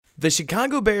The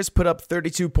Chicago Bears put up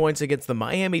 32 points against the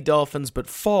Miami Dolphins, but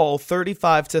fall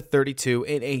 35-32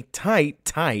 in a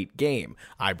tight game.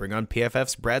 I bring on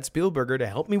PFF's Brad Spielberger to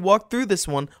help me walk through this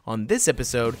one on this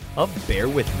episode of Bear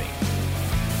With Me.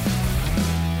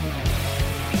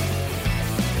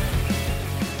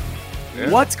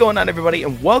 What's going on, everybody,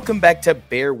 and welcome back to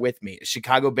Bear With Me, a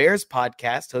Chicago Bears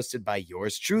podcast hosted by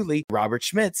yours truly, Robert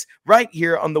Schmitz, right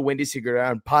here on the Windy Secret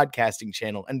Round podcasting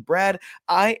channel. And Brad,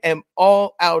 I am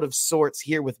all out of sorts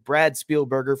here with Brad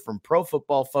Spielberger from Pro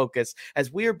Football Focus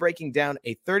as we are breaking down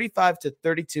a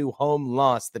 35-32 home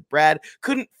loss that Brad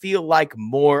couldn't feel like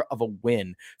more of a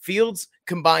win. Fields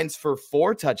combines for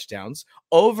 4 touchdowns,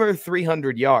 over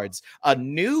 300 yards, a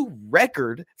new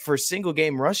record for single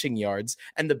game rushing yards,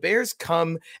 and the Bears come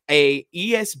a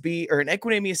ESB or an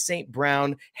Equanimeous St.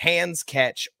 Brown hands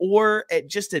catch or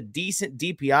just a decent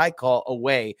DPI call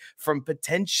away from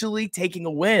potentially taking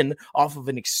a win off of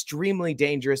an extremely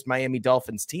dangerous Miami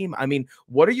Dolphins team. I mean,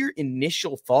 what are your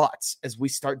initial thoughts as we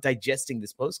start digesting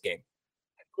this postgame?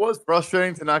 It was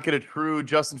frustrating to not get a true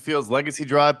Justin Fields legacy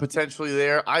drive potentially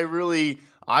there.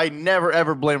 I never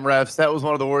ever blame refs. That was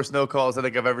one of the worst no calls I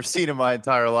think I've ever seen in my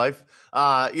entire life.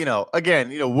 Would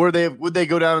they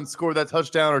go down and score that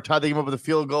touchdown or tie the game up with a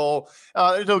field goal?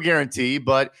 There's no guarantee,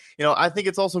 but I think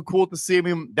it's also cool to see. I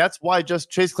mean, that's why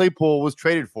just Chase Claypool was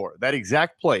traded for that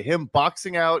exact play. Him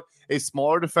boxing out a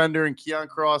smaller defender and Keon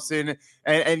Crossan,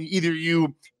 and either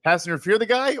you pass interfere the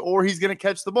guy or he's going to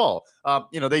catch the ball.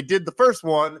 They did the first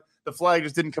one. The flag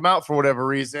just didn't come out for whatever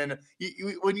reason.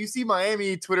 When you see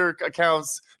Miami Twitter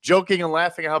accounts joking and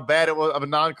laughing at how bad it was of a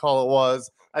non-call it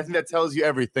was, I think that tells you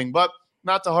everything. But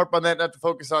not to harp on that, not to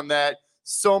focus on that.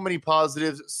 So many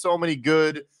positives, so many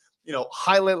good,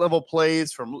 highlight level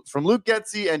plays from Luke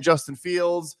Getsy and Justin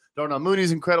Fields. Darnell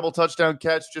Mooney's incredible touchdown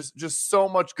catch. Just so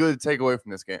much good to take away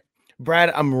from this game.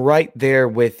 Brad, I'm right there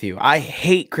with you. I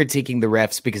hate critiquing the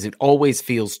refs because it always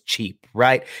feels cheap,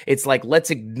 right? It's like,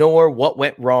 let's ignore what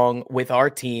went wrong with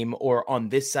our team or on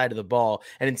this side of the ball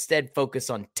and instead focus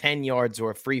on 10 yards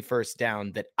or a free first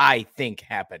down that I think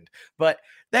happened. But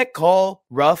that call,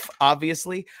 rough,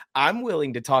 obviously. I'm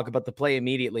willing to talk about the play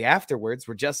immediately afterwards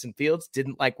where Justin Fields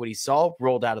didn't like what he saw,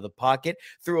 rolled out of the pocket,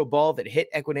 threw a ball that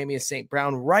hit Equanimeous St.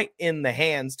 Brown right in the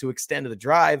hands to extend the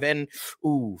drive and,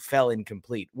 fell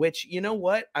incomplete. Which, you know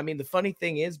what? I mean, the funny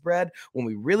thing is, Brad, when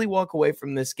we really walk away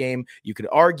from this game, you could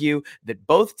argue that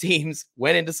both teams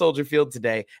went into Soldier Field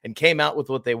today and came out with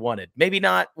what they wanted. Maybe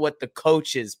not what the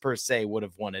coaches per se would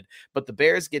have wanted, but the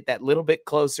Bears get that little bit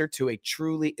closer to a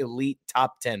truly elite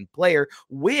top 10 player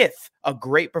with a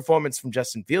great performance from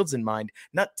Justin Fields in mind,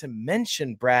 not to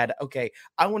mention, Brad, okay,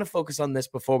 I want to focus on this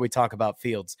before we talk about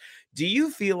Fields. Do you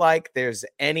feel like there's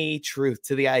any truth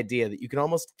to the idea that you can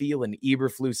almost feel an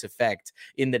Eberflus effect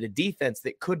in that a defense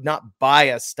that could not buy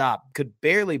a stop, could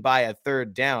barely buy a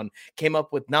third down, came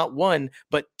up with not one,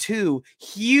 but 2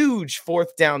 huge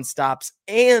fourth down stops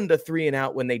and a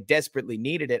 3-and-out when they desperately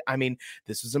needed it? I mean,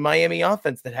 this was a Miami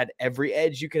offense that had every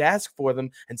edge you could ask for them,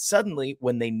 and suddenly,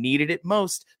 when they needed it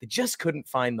most, they just couldn't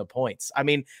find the points. I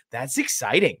mean, that's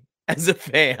exciting as a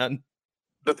fan.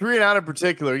 The 3-and-out in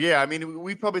particular, yeah. I mean,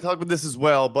 we probably talked about this as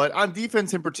well, but on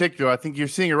defense in particular, I think you're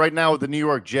seeing it right now with the New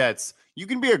York Jets. You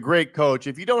can be a great coach.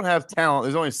 If you don't have talent,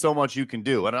 there's only so much you can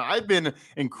do. And I've been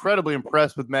incredibly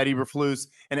impressed with Matt Eberflus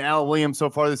and Al Williams so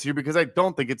far this year because I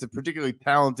don't think it's a particularly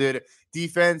talented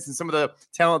defense. And some of the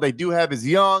talent they do have is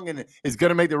young and is going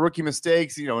to make the rookie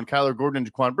mistakes, in Kyler Gordon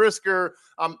and Jaquan Brisker.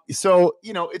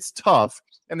 It's tough.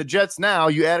 And the Jets now,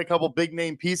 you add a couple big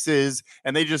name pieces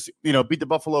and they just, beat the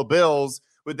Buffalo Bills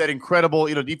with that incredible,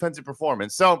 defensive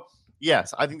performance. So,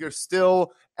 yes, I think there's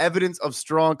still evidence of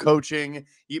strong coaching.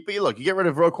 You get rid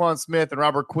of Roquan Smith and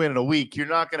Robert Quinn in a week, you're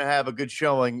not going to have a good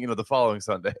showing, the following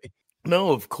Sunday.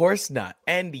 No, of course not.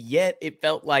 And yet it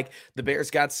felt like the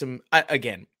Bears got some,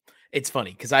 again, it's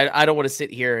funny because I don't want to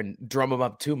sit here and drum them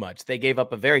up too much. They gave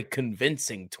up a very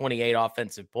convincing 28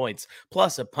 offensive points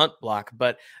plus a punt block.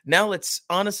 But now let's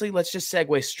just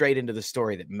segue straight into the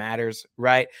story that matters,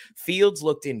 right? Fields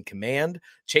looked in command.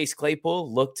 Chase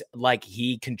Claypool looked like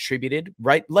he contributed,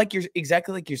 right?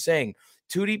 Exactly like you're saying.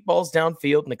 2 deep balls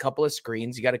downfield and a couple of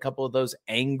screens. You got a couple of those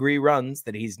angry runs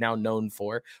that he's now known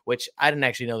for, which I didn't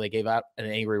actually know they gave out an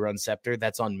angry run scepter.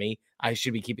 That's on me. I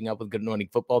should be keeping up with Good Morning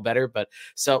Football better. But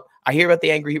so I hear about the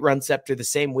angry run scepter the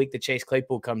same week that Chase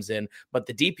Claypool comes in. But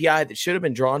the DPI that should have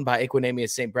been drawn by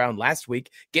Equanimeous St. Brown last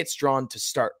week gets drawn to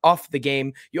start off the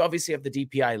game. You obviously have the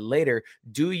DPI later.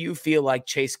 Do you feel like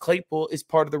Chase Claypool is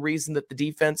part of the reason that the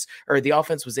defense or the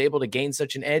offense was able to gain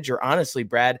such an edge? Or honestly,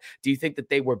 Brad, do you think that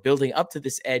they were building up to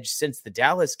this edge since the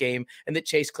Dallas game and that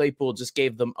Chase Claypool just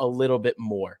gave them a little bit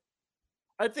more?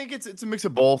 I think it's a mix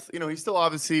of both. He still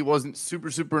obviously wasn't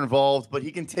super involved, but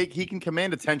he can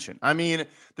command attention. I mean,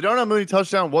 the Darnell Mooney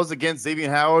touchdown was against Xavier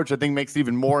Howard, which I think makes it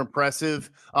even more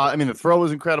impressive. I mean, the throw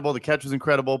was incredible, the catch was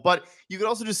incredible, but you could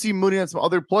also just see Mooney on some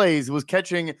other plays. He was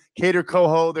catching Cater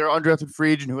Coho, their undrafted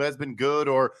free agent who has been good,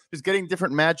 or just getting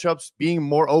different matchups, being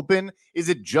more open. Is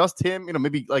it just him?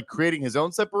 Maybe like creating his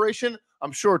own separation.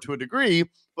 I'm sure to a degree,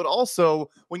 but also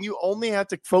when you only have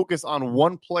to focus on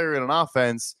one player in an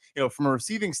offense, from a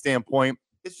receiving standpoint,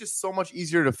 it's just so much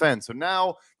easier to defend. So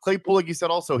now Claypool, like you said,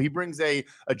 also he brings a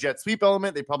jet sweep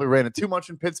element. They probably ran it too much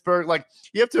in Pittsburgh. Like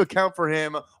you have to account for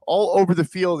him all over the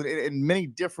field in many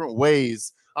different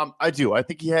ways. I do. I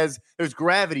think there's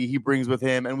gravity he brings with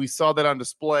him, and we saw that on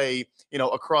display,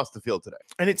 across the field today.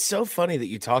 And it's so funny that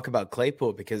you talk about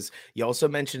Claypool because you also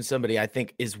mentioned somebody I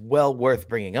think is well worth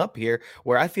bringing up here,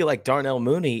 where I feel like Darnell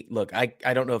Mooney, look, I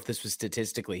don't know if this was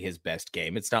statistically his best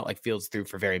game. It's not like Fields threw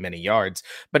for very many yards,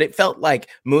 but it felt like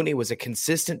Mooney was a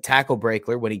consistent tackle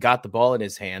breaker when he got the ball in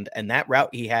his hand, and that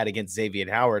route he had against Xavier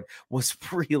Howard was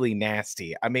really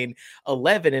nasty. I mean,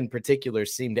 11 in particular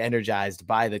seemed energized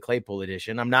by the Claypool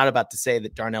edition. I'm not about to say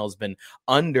that Darnell's been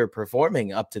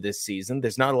underperforming up to this season.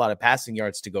 There's not a lot of passing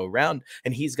yards to go around,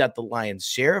 and he's got the lion's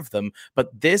share of them.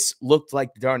 But this looked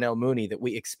like the Darnell Mooney that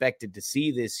we expected to see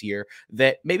this year,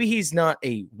 that maybe he's not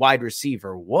a wide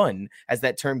receiver one, as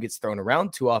that term gets thrown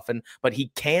around too often, but he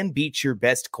can beat your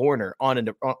best corner on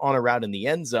a route in the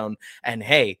end zone. And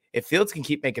hey, if Fields can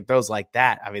keep making throws like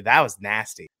that, I mean, that was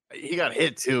nasty. He got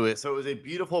hit to it. So it was a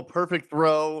beautiful, perfect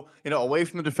throw, away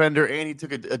from the defender, and he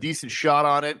took a decent shot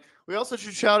on it. We also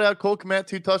should shout out Cole Kmet,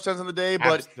 2 touchdowns on the day,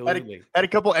 but had a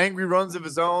couple angry runs of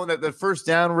his own. That the first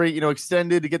down rate,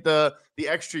 extended to get the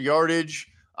extra yardage.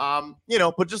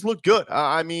 But just looked good.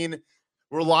 I mean,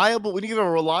 reliable. We need to give a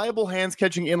reliable hands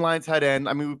catching inline tight end.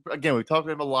 I mean, again, we talked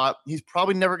about him a lot. He's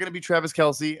probably never going to be Travis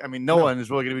Kelce. I mean, no one is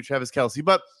really going to be Travis Kelce.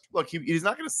 But look, he's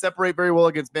not going to separate very well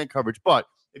against man coverage. But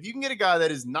if you can get a guy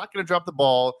that is not going to drop the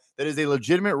ball, that is a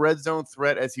legitimate red zone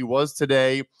threat as he was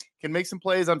today, can make some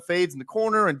plays on fades in the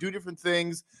corner and do different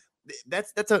things,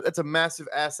 that's a massive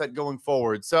asset going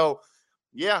forward. So,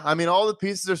 yeah, I mean, all the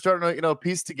pieces are starting to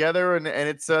piece together, and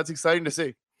it's exciting to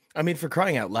see. I mean, for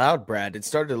crying out loud, Brad, it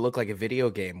started to look like a video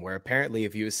game where apparently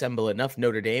if you assemble enough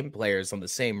Notre Dame players on the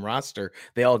same roster,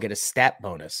 they all get a stat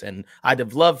bonus. And I'd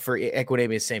have loved for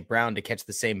Equanimeous St. Brown to catch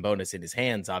the same bonus in his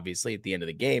hands, obviously, at the end of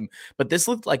the game. But this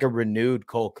looked like a renewed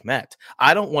Cole Kmet.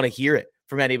 I don't want to hear it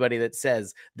from anybody that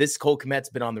says this Cole Kmet's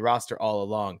been on the roster all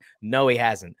along. No, he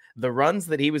hasn't. The runs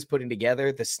that he was putting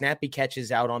together, the snappy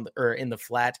catches out in the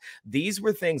flat, these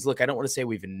were things, look, I don't want to say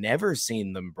we've never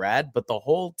seen them, Brad, but the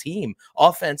whole team,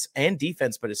 offense and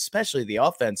defense, but especially the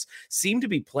offense, seemed to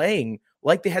be playing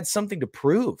like they had something to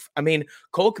prove. I mean,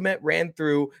 Cole Kmet ran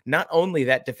through not only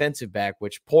that defensive back,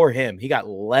 which poor him, he got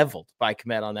leveled by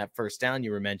Kmet on that first down you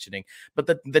were mentioning, but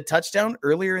the touchdown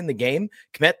earlier in the game,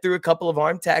 Kmet threw a couple of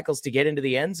arm tackles to get into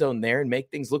the end zone there and make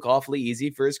things look awfully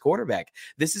easy for his quarterback.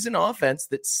 This is an offense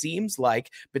that seems like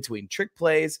between trick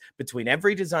plays, between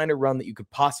every designer run that you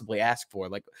could possibly ask for,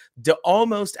 like to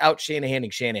almost out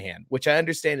Shanahaning Shanahan, which I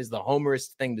understand is the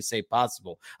homerist thing to say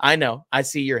possible. I know, I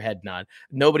see your head nod.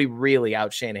 Nobody really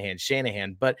out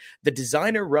Shanahan, but the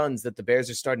designer runs that the Bears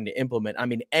are starting to implement, I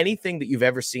mean, anything that you've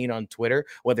ever seen on Twitter,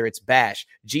 whether it's bash,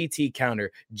 GT counter,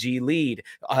 G lead,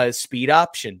 speed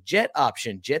option, jet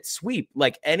sweep,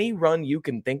 like any run you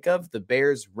can think of, the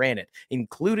Bears ran it,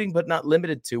 including but not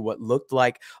limited to what looked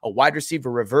like a wide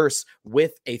receiver reverse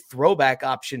with a throwback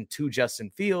option to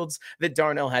Justin Fields that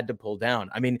Darnell had to pull down.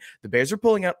 I mean, the Bears are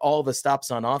pulling out all the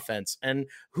stops on offense, and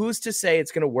who's to say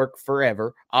it's going to work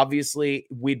forever? Obviously,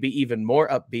 we'd be even more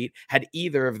upbeat had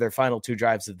either of their final 2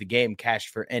 drives of the game cashed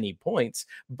for any points,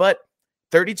 but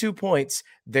 32 points,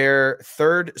 their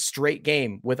third straight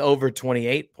game with over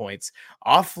 28 points.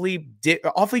 Awfully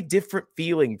different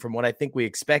feeling from what I think we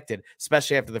expected,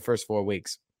 especially after the first 4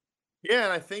 weeks. Yeah,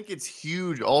 and I think it's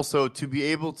huge also to be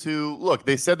able to look.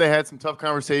 They said they had some tough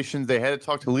conversations. They had to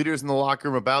talk to leaders in the locker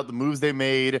room about the moves they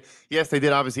made. Yes, they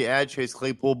did obviously add Chase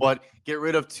Claypool, but get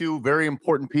rid of 2 very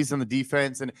important pieces on the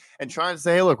defense and trying to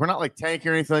say, hey, look, we're not like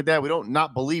tanking or anything like that. We don't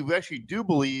not believe. We actually do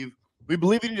believe. We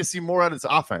believe we need to see more out of this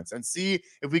offense and see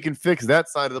if we can fix that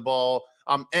side of the ball.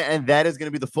 And that is going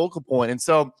to be the focal point. And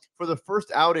so for the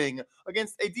first outing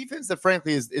against a defense that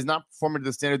frankly is not performing to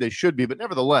the standard they should be, but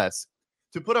nevertheless,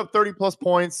 to put up 30-plus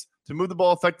points, to move the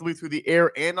ball effectively through the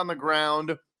air and on the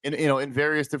ground in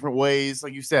various different ways,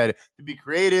 like you said, to be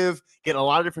creative, get a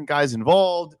lot of different guys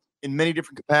involved in many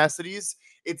different capacities,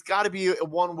 it's got to be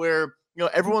one where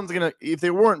everyone's going to, if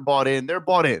they weren't bought in, they're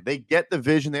bought in. They get the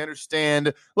vision. They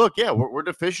understand, look, yeah, we're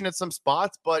deficient at some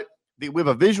spots, but we have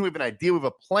a vision, we have an idea, we have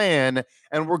a plan,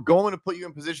 and we're going to put you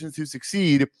in positions to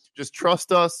succeed. Just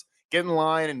trust us, get in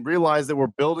line, and realize that we're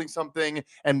building something.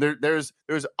 And there's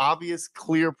obvious,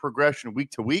 clear progression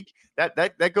week to week.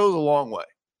 That goes a long way.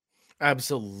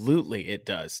 Absolutely, it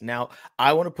does. Now,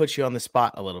 I want to put you on the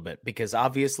spot a little bit because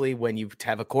obviously, when you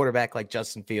have a quarterback like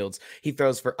Justin Fields, he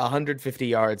throws for 150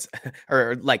 yards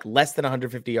or like less than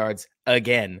 150 yards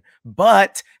again,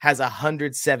 but has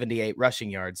 178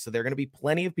 rushing yards. So, there are going to be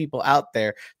plenty of people out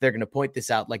there. They're going to point this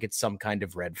out like it's some kind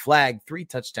of red flag, 3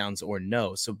 touchdowns or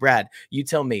no. So, Brad, you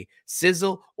tell me,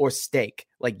 sizzle or steak?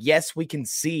 Like, yes, we can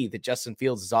see that Justin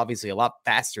Fields is obviously a lot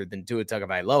faster than Tua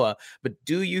Tagovailoa, but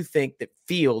do you think that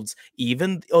Fields,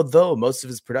 even although most of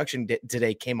his production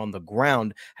today came on the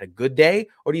ground, had a good day?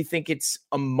 Or do you think it's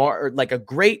like a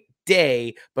great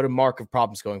day, but a mark of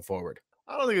problems going forward?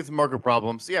 I don't think it's a mark of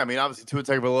problems. Yeah, I mean, obviously Tua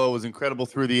Tagovailoa was incredible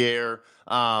through the air.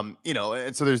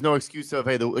 And so there's no excuse of,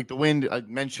 hey, the wind I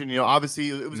mentioned, obviously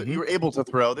it was you were able to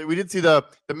throw. We did see the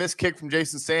missed kick from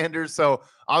Jason Sanders, so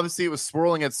obviously it was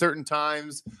swirling at certain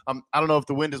times. I don't know if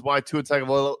the wind is why Tua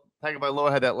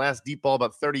Tagovailoa had that last deep ball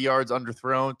about 30 yards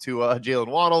underthrown to Jalen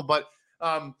Waddle, but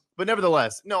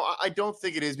nevertheless, no, I don't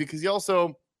think it is, because he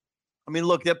also, I mean,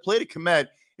 look, that play to Kmet,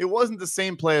 it wasn't the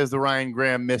same play as the Ryan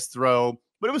Graham missed throw,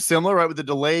 but it was similar, right? With the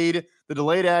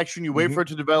delayed action, you wait for it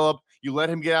to develop, you let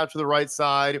him get out to the right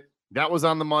side. That was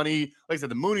on the money. Like I said,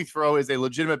 the Mooney throw is a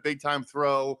legitimate big time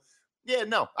throw. Yeah,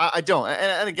 no, I don't.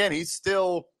 And again, he's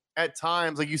still at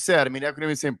times, like you said, I mean,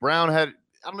 Equanimeous St. Brown had, I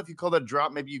don't know if you call that a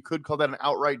drop. Maybe you could call that an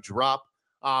outright drop.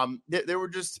 They were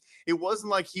just, it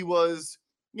wasn't like he was,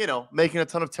 making a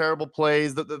ton of terrible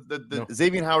plays. The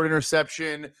Xavier Howard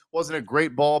interception wasn't a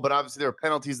great ball, but obviously there were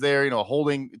penalties there,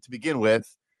 holding to begin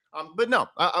with. But no,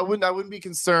 I wouldn't be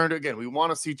concerned. Again, we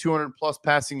want to see 200 plus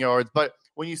passing yards, but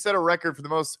when you set a record for the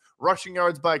most rushing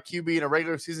yards by a QB in a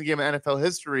regular season game in NFL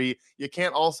history, you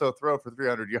can't also throw for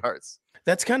 300 yards.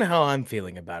 That's kind of how I'm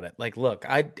feeling about it. Like, look,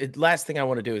 last thing I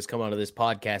want to do is come onto this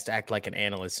podcast, act like an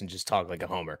analyst, and just talk like a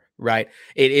homer, right?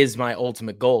 It is my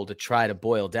ultimate goal to try to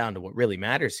boil down to what really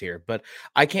matters here. But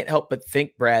I can't help but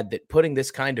think, Brad, that putting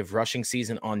this kind of rushing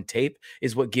season on tape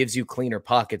is what gives you cleaner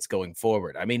pockets going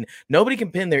forward. I mean, nobody can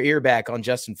pin their ear back on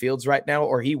Justin Fields right now,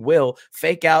 or he will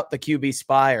fake out the QB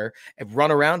spire and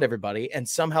run around everybody and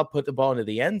somehow put the ball into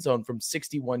the end zone from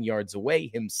 61 yards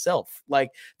away himself. Like,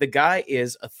 the guy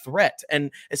is a threat. And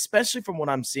especially from what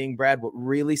I'm seeing, Brad, what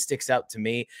really sticks out to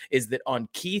me is that on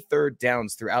key third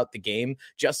downs throughout the game,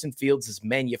 Justin Fields is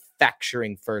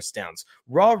manufacturing first downs.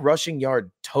 Raw rushing yard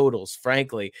totals,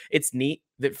 frankly, it's neat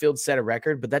that Fields set a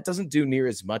record, but that doesn't do near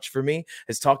as much for me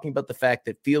as talking about the fact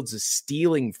that Fields is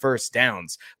stealing first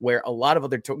downs where a lot of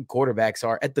other quarterbacks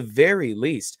are, at the very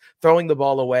least, throwing the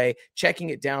ball away, checking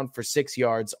it down for 6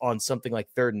 yards on something like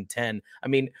 3rd and 10. I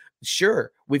mean,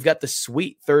 sure, we've got the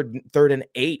sweet third and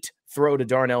 8 throw to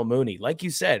Darnell Mooney. Like you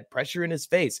said, pressure in his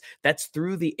face. That's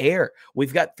through the air.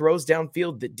 We've got throws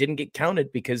downfield that didn't get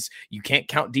counted because you can't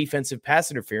count defensive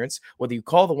pass interference, whether you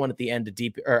call the one at the end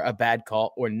a bad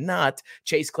call or not.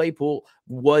 Chase Claypool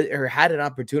had an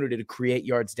opportunity to create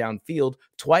yards downfield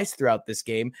twice throughout this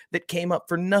game that came up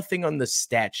for nothing on the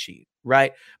stat sheet.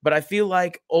 Right. But I feel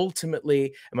like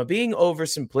ultimately, am I being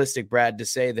oversimplistic, Brad, to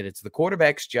say that it's the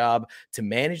quarterback's job to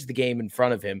manage the game in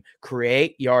front of him,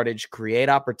 create yardage, create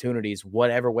opportunities,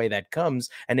 whatever way that comes?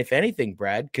 And if anything,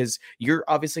 Brad, because you're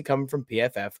obviously coming from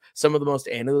PFF, some of the most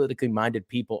analytically minded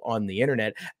people on the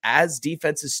internet, as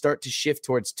defenses start to shift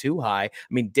towards too high, I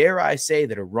mean, dare I say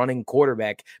that a running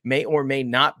quarterback may or may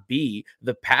not be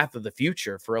the path of the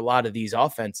future for a lot of these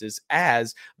offenses,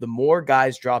 as the more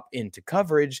guys drop into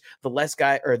coverage,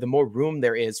 the more room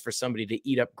there is for somebody to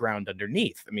eat up ground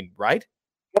underneath. I mean, right?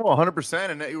 Oh, 100%.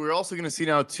 And we're also going to see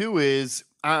now, too, is,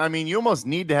 I mean, you almost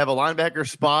need to have a linebacker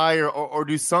spy or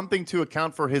do something to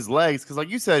account for his legs. Because like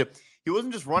you said, he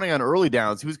wasn't just running on early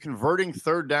downs. He was converting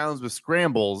third downs with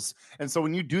scrambles. And so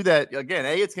when you do that, again,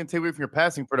 it's going to take away from your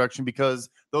passing production because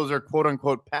those are quote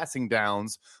unquote passing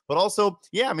downs. But also,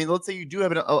 yeah, I mean, let's say you do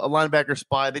have a linebacker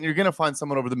spy, then you're going to find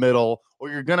someone over the middle,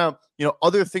 or you're going to,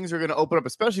 other things are going to open up,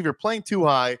 especially if you're playing too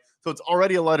high. So it's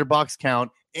already a lighter box count.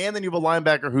 And then you have a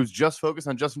linebacker who's just focused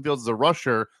on Justin Fields as a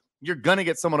rusher. You're going to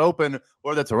get someone open,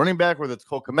 whether that's a running back, whether it's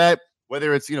Cole Kmet,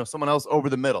 whether it's, someone else over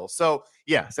the middle. So,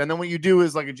 yes. And then what you do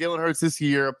is like a Jalen Hurts this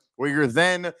year, where you're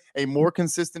then a more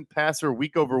consistent passer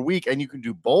week over week, and you can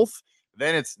do both,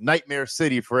 then it's nightmare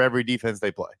city for every defense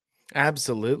they play.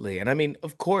 Absolutely. And I mean,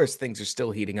 of course, things are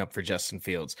still heating up for Justin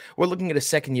Fields. We're looking at a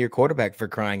second-year quarterback, for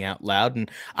crying out loud. And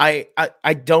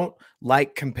I don't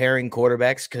like comparing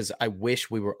quarterbacks because I wish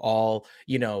we were all,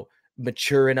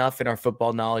 mature enough in our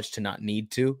football knowledge to not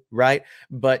need to, right?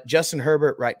 But Justin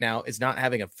Herbert right now is not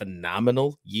having a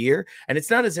phenomenal year. And it's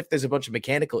not as if there's a bunch of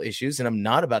mechanical issues, and I'm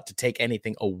not about to take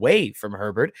anything away from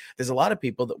Herbert. There's a lot of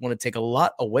people that want to take a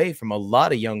lot away from a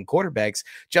lot of young quarterbacks.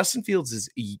 Justin Fields is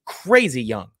crazy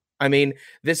young. I mean,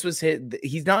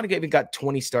 he's not even got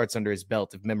 20 starts under his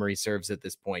belt, if memory serves at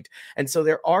this point. And so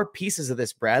there are pieces of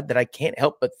this, Brad, that I can't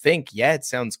help but think, yeah, it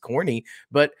sounds corny,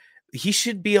 but he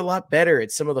should be a lot better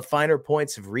at some of the finer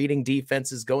points of reading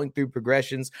defenses, going through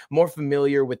progressions, more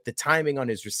familiar with the timing on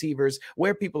his receivers,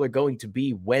 where people are going to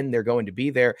be when they're going to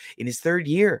be there in his third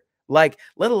year. Like,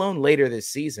 let alone later this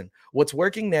season. What's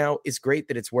working now is great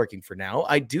that it's working for now.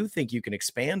 I do think you can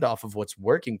expand off of what's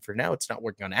working for now. It's not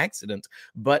working on accident.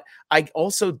 But I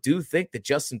also do think that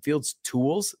Justin Fields'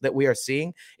 tools that we are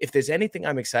seeing, if there's anything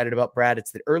I'm excited about, Brad,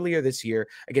 it's that earlier this year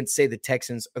against, say, the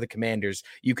Texans or the Commanders,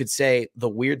 you could say the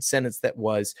weird sentence that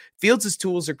was, Fields'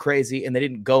 tools are crazy and they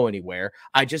didn't go anywhere.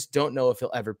 I just don't know if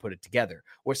he'll ever put it together.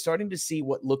 We're starting to see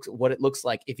what it looks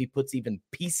like if he puts even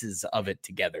pieces of it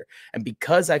together. And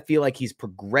because I feel like he's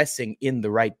progressing in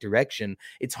the right direction,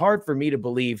 it's hard for me to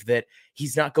believe that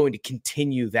he's not going to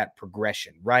continue that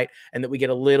progression, right? And that we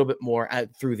get a little bit more out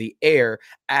through the air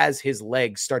as his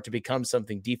legs start to become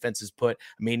something defenses put.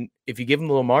 I mean, if you give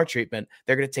him a Lamar treatment,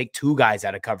 they're going to take two guys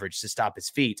out of coverage to stop his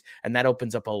feet, and that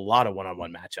opens up a lot of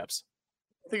one-on-one matchups.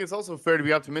 I think it's also fair to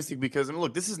be optimistic because, I mean,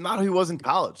 look, this is not who he was in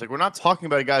college. Like, we're not talking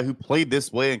about a guy who played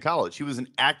this way in college. He was an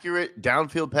accurate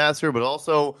downfield passer, but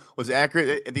also was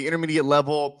accurate at the intermediate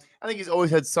level. I think he's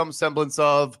always had some semblance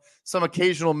of some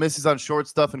occasional misses on short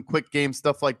stuff and quick game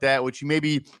stuff like that, which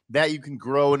maybe that you can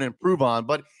grow and improve on.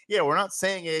 But yeah, we're not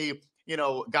saying a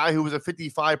guy who was a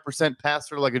 55%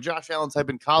 passer like a Josh Allen type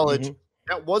in college. Mm-hmm.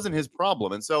 That wasn't his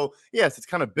problem. And so, yes, it's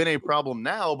kind of been a problem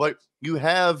now, but you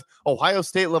have Ohio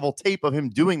State level tape of him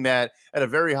doing that at a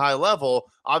very high level.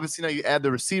 Obviously, now you add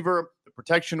the receiver. The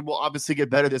protection will obviously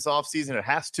get better this offseason. It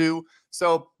has to.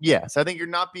 So, yes, I think you're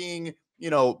not being,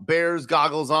 Bears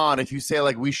goggles on if you say,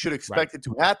 like, we should expect it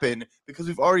to happen because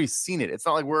we've already seen it. It's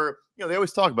not like we're, they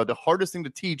always talk about the hardest thing to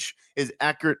teach is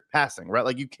accurate passing, right?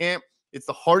 Like, you can't. It's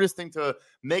the hardest thing to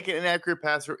make an inaccurate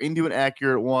passer into an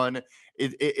accurate one.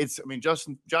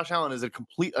 Josh Allen is a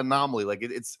complete anomaly. Like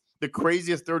it's the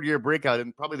craziest third-year breakout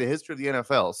in probably the history of the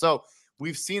NFL. So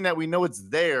we've seen that. We know it's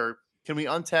there. Can we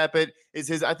untap it?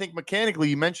 I think mechanically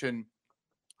you mentioned,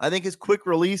 I think his quick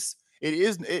release, it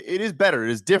is better.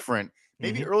 It is different.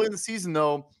 Maybe early in the season,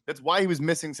 though, that's why he was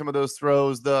missing some of those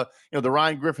throws. The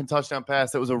Ryan Griffin touchdown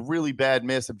pass, that was a really bad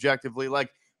miss objectively. Like,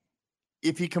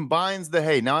 if he combines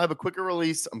now I have a quicker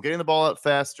release, I'm getting the ball out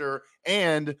faster,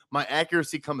 and my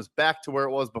accuracy comes back to where it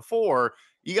was before,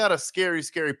 you got a scary,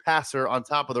 scary passer on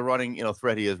top of the running,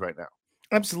 threat he is right now.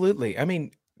 Absolutely. I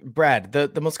mean, Brad,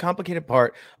 the most complicated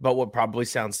part about what probably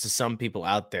sounds to some people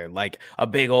out there like a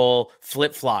big old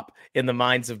flip-flop in the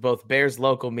minds of both Bears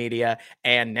local media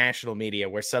and national media,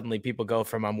 where suddenly people go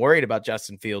from I'm worried about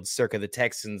Justin Fields circa the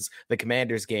Texans, the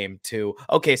Commanders game to,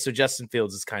 okay, so Justin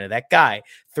Fields is kind of that guy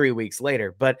 3 weeks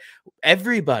later. But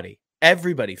everybody,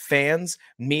 fans,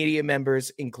 media members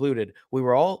included, we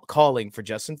were all calling for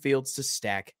Justin Fields to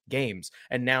stack games.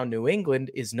 And now New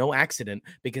England is no accident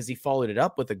because he followed it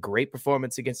up with a great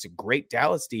performance against a great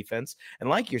Dallas defense. And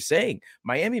like you're saying,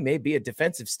 Miami may be a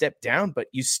defensive step down, but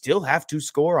you still have to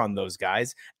score on those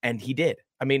guys. And he did.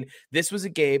 I mean, this was a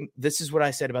game. This is what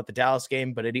I said about the Dallas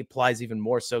game, but it applies even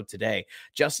more so today.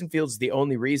 Justin Fields is the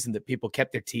only reason that people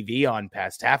kept their TV on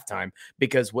past halftime,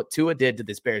 because what Tua did to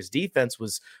this Bears defense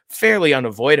was fairly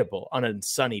unavoidable on a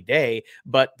sunny day.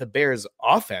 But the Bears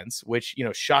offense, which,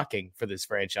 shocking for this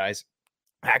franchise,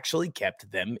 actually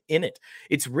kept them in it.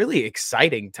 It's really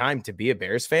exciting time to be a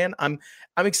Bears fan. I'm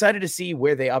excited to see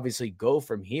where they obviously go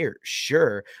from here.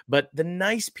 Sure. But the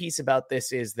nice piece about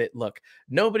this is that, look,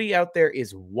 nobody out there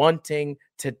is wanting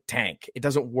to tank. It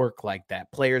doesn't work like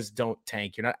that. Players don't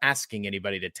tank. You're not asking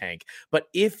anybody to tank. But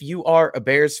if you are a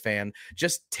Bears fan,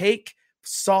 just take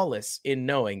solace in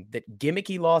knowing that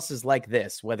gimmicky losses like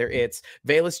this, whether it's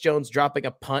Velus Jones dropping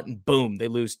a punt and boom, they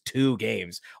lose 2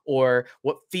 games, or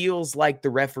what feels like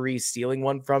the referee stealing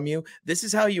one from you, this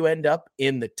is how you end up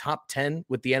in the top 10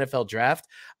 with the NFL draft,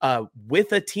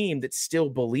 with a team that still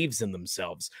believes in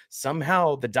themselves.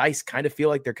 Somehow the dice kind of feel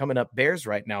like they're coming up Bears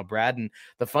right now, Brad. And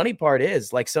the funny part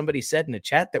is, like somebody said in a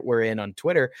chat that we're in on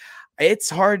Twitter,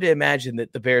 it's hard to imagine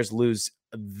that the Bears lose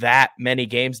that many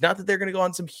games. Not that they're going to go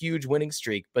on some huge winning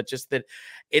streak, but just that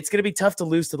it's going to be tough to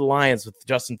lose to the Lions with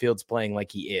Justin Fields playing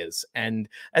like he is. And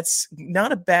that's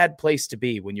not a bad place to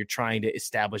be when you're trying to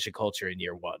establish a culture in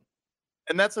year one.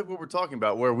 And that's like what we're talking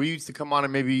about, where we used to come on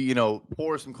and maybe,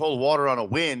 pour some cold water on a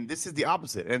win. This is the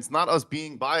opposite. And it's not us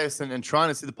being biased and trying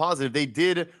to see the positive. They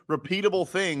did repeatable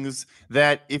things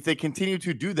that if they continue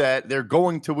to do that, they're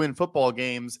going to win football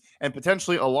games and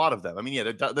potentially a lot of them. I mean, yeah,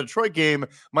 the Detroit game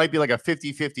might be like a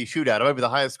 50-50 shootout. It might be the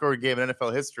highest scoring game in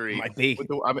NFL history. Might be.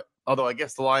 Although I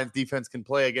guess the Lions defense can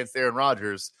play against Aaron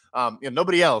Rodgers.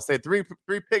 Nobody else. They had three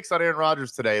picks on Aaron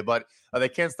Rodgers today, but they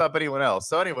can't stop anyone else.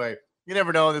 So anyway, you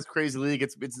never know in this crazy league.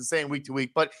 It's insane week to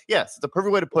week. But yes, it's a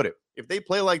perfect way to put it. If they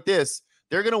play like this,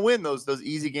 they're going to win those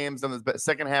easy games on the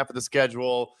second half of the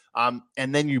schedule. And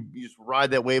then you just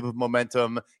ride that wave of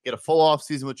momentum, get a full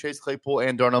offseason with Chase Claypool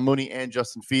and Darnell Mooney and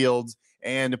Justin Fields,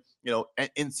 and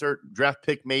insert draft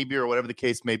pick maybe or whatever the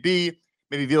case may be.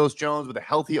 Maybe Velus Jones with a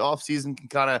healthy offseason can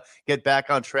kind of get back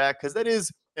on track, because that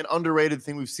is an underrated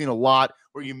thing we've seen a lot,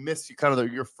 where you miss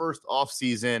your first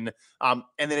offseason, and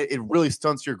then it really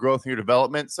stunts your growth and your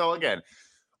development. So again,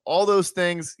 all those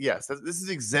things, yes, this is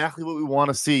exactly what we want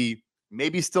to see.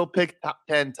 Maybe still pick top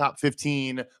 10, top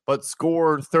 15, but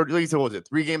score 30, like you said, what was it,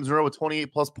 3 games in a row with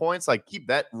 28 plus points? Like, keep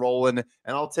that rolling,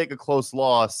 and I'll take a close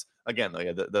loss. Again,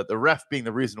 the ref being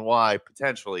the reason why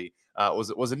potentially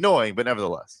was annoying, but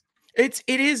nevertheless. It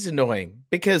is annoying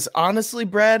because honestly,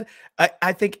 Brad,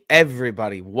 I think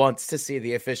everybody wants to see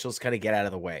the officials kind of get out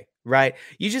of the way, right?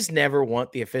 You just never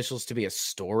want the officials to be a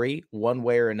story one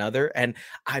way or another. And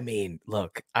I mean,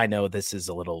 look, I know this is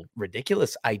a little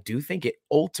ridiculous. I do think it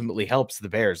ultimately helps the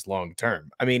Bears long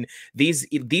term. I mean,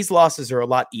 these losses are a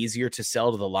lot easier to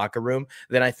sell to the locker room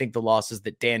than I think the losses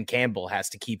that Dan Campbell has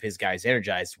to keep his guys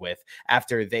energized with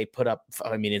after they put up,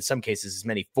 I mean, in some cases, as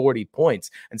many 40 points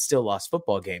and still lost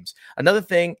football games. Another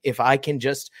thing, if I can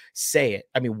just say it,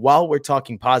 I mean, while we're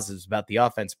talking positives about the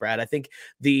offense, Brad, I think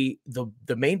the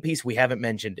main piece we haven't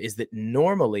mentioned is that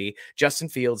normally Justin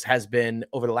Fields has been,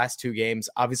 over the last 2 games,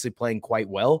 obviously playing quite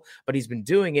well, but he's been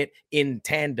doing it in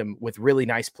tandem with really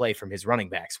nice play from his running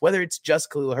backs, whether it's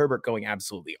just Khalil Herbert going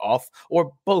absolutely off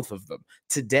or both of them.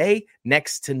 Today,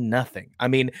 next to nothing. I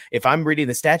mean, if I'm reading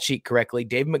the stat sheet correctly,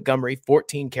 Dave Montgomery,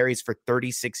 14 carries for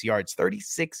 36 yards,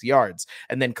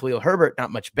 and then Khalil Herbert,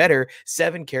 not much better,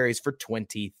 7 carries for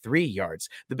 23 yards.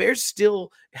 The Bears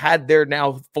still had their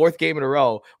now 4th game in a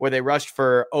row where they rushed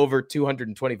for over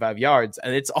 225 yards,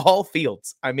 and it's all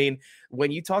Fields. I mean,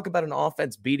 when you talk about an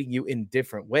offense beating you in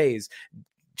different ways,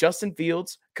 Justin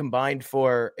Fields combined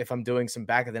for, if I'm doing some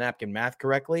back of the napkin math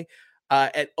correctly,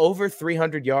 at over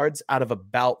 300 yards out of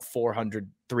about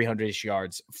 300-ish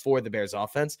yards for the Bears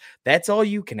offense. That's all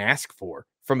you can ask for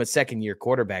from a second-year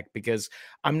quarterback, because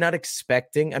I'm not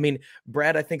expecting, I mean,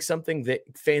 Brad, I think something that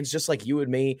fans just like you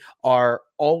and me are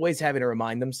always having to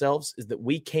remind themselves is that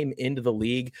we came into the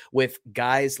league with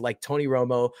guys like Tony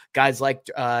Romo, guys like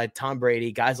Tom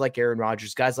Brady, guys like Aaron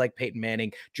Rodgers, guys like Peyton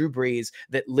Manning, Drew Brees,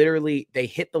 that literally they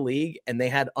hit the league and they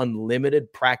had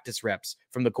unlimited practice reps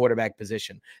from the quarterback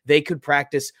position. They could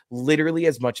practice literally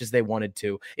as much as they wanted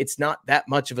to. It's not that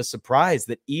much of a surprise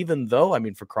that, even though, I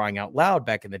mean, for crying out loud,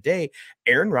 back in the day,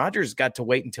 Aaron Rodgers got to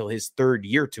wait until his 3rd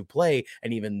year to play,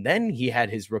 and even then he had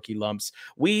his rookie lumps.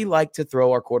 We like to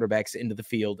throw our quarterbacks into the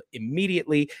field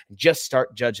immediately and just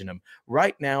start judging them.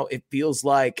 Right now, it feels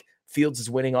like Fields is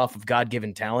winning off of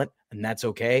God-given talent, and that's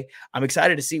okay. I'm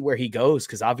excited to see where he goes,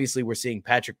 because obviously we're seeing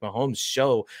Patrick Mahomes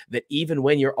show that even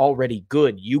when you're already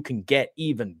good, you can get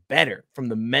even better from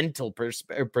the mental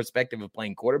perspective of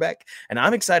playing quarterback. And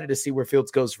I'm excited to see where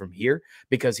Fields goes from here,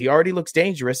 because he already looks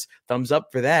dangerous. Thumbs up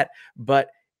for that. But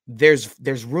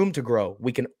there's room to grow.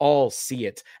 We can all see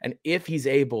it. And if he's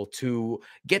able to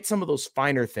get some of those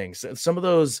finer things, some of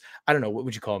those, I don't know, what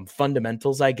would you call them?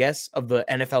 Fundamentals, I guess, of the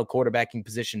NFL quarterbacking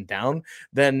position down,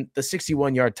 then the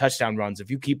 61-yard touchdown runs,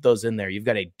 if you keep those in there, you've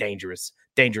got a dangerous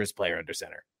player under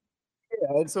center.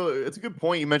 Yeah, and so it's a good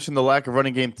point. You mentioned the lack of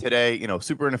running game today.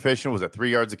 Super inefficient. Was it 3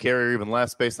 yards a carry or even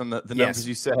less based on the numbers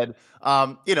you said?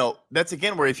 That's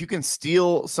again where if you can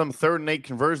steal some 3rd and 8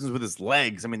 conversions with his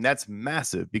legs, I mean, that's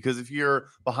massive, because if you're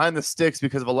behind the sticks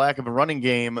because of a lack of a running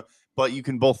game, but you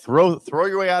can both throw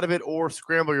your way out of it or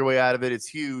scramble your way out of it, it's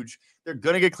huge. They're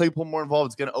going to get Claypool more involved.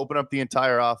 It's going to open up the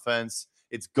entire offense.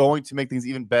 It's going to make things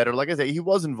even better. Like I said, he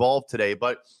was involved today,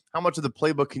 but how much of the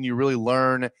playbook can you really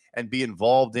learn and be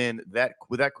involved in that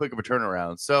with that quick of a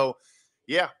turnaround? So,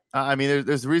 yeah, I mean,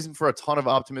 there's reason for a ton of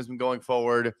optimism going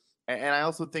forward. And I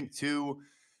also think, too,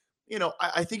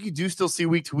 I think you do still see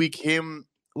week to week him.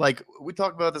 Like, we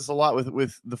talk about this a lot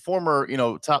with the former,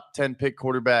 top 10 pick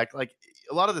quarterback. Like,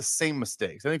 a lot of the same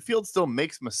mistakes. I think Fields still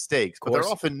makes mistakes, but they're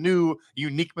often new,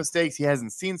 unique mistakes. He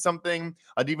hasn't seen something.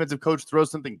 A defensive coach throws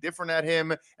something different at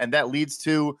him, and that leads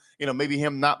to, maybe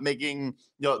him not making,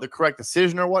 the correct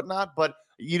decision or whatnot. But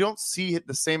you don't see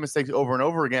the same mistakes over and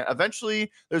over again.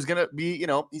 Eventually, there's going to be,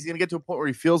 he's going to get to a point where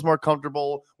he feels more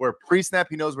comfortable, where pre-snap,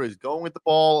 he knows where he's going with the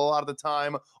ball a lot of the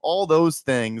time, all those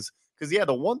things. Because,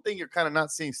 the one thing you're kind of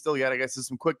not seeing still yet, I guess, is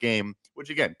some quick game, which,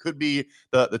 again, could be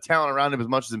the talent around him as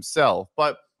much as himself.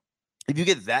 But if you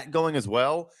get that going as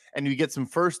well, and you get some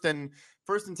first and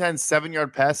 10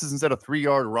 7-yard passes instead of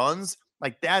 3-yard runs,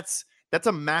 like that's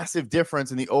a massive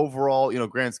difference in the overall,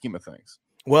 grand scheme of things.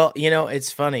 Well,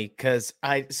 it's funny because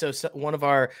so one of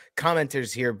our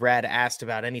commenters here, Brad, asked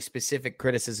about any specific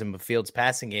criticism of Fields'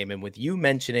 passing game, and with you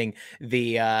mentioning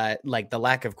the the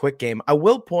lack of quick game, I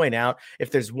will point out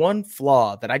if there's one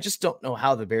flaw that I just don't know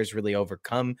how the Bears really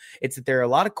overcome, it's that there are a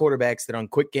lot of quarterbacks that on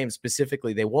quick game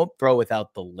specifically, they won't throw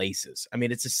without the laces. I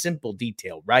mean, it's a simple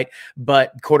detail, right?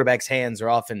 But quarterbacks' hands are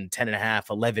often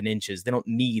 10.5, 11 inches. They don't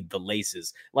need the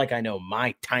laces. Like I know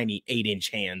my tiny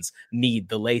 8-inch hands need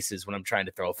the laces when I'm trying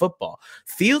to throw a football.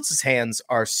 Fields' hands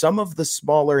are some of the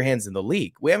smaller hands in the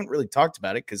league. We haven't really talked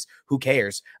about it because who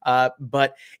cares?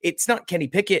 But it's not Kenny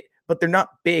Pickett, but they're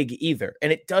not big either.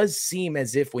 And it does seem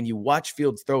as if when you watch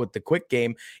Fields throw with the quick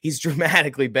game, he's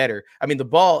dramatically better. I mean, the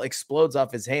ball explodes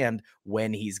off his hand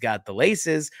when he's got the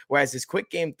laces, whereas his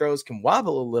quick game throws can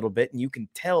wobble a little bit, and you can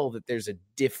tell that there's a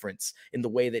difference in the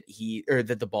way that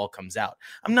that the ball comes out.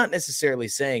 I'm not necessarily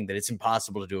saying that it's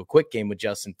impossible to do a quick game with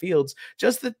Justin Fields,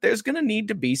 just that there's going to need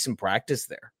to be some practice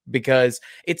there because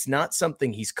it's not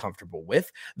something he's comfortable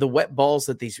with. The wet balls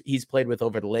that he's played with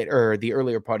over the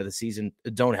earlier part of the season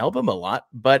don't help him a lot,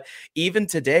 but even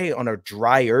today on a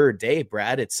drier day,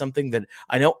 Brad, it's something that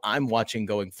I know I'm watching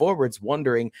going forwards,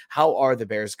 wondering how are the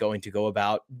Bears going to go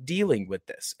about dealing with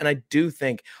this. And I do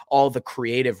think all the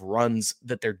creative runs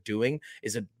that they're doing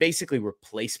is a basically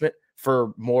replacement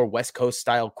for more West Coast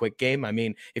style quick game. I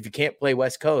mean, if you can't play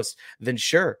West Coast, then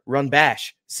sure, run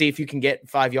bash, see if you can get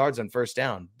 5 yards on first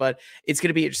down. But it's going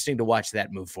to be interesting to watch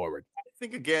that move forward. I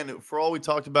think, again, for all we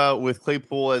talked about with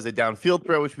Claypool as a downfield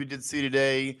threat, which we did see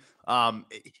today,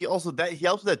 he helps with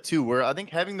that too, where I think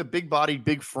having the big body,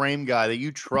 big frame guy that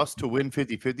you trust to win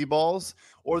 50-50 balls,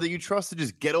 or that you trust to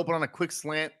just get open on a quick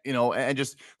slant, and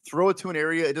just throw it to an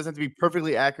area. It doesn't have to be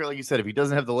perfectly accurate. Like you said, if he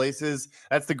doesn't have the laces,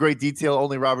 that's the great detail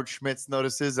only Robert Schmitz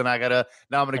notices. And I'm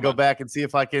going to go back and see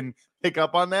if I can pick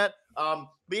up on that. But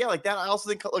yeah, like that, I also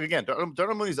think, look, again,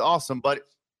 Darnell Mooney's awesome, but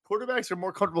quarterbacks are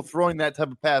more comfortable throwing that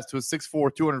type of pass to a 6'4",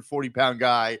 240-pound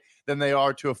guy than they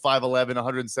are to a 5'11",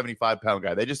 175-pound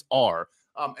guy. They just are.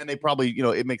 And they probably,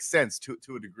 it makes sense to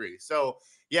a degree. So,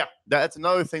 yeah, that's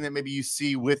another thing that maybe you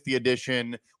see with the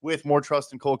addition, with more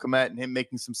trust in Cole Kmet and him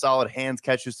making some solid hands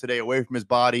catches today away from his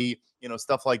body,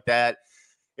 stuff like that.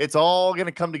 It's all going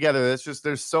to come together. It's just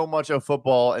there's so much of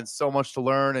football and so much to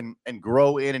learn and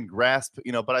grow in and grasp,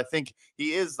 but I think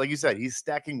he is, like you said, he's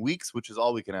stacking weeks, which is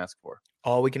all we can ask for.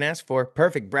 All we can ask for.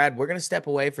 Perfect. Brad, we're going to step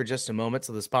away for just a moment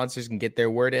so the sponsors can get their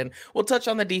word in. We'll touch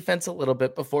on the defense a little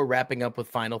bit before wrapping up with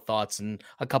final thoughts and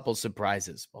a couple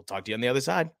surprises. We'll talk to you on the other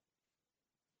side.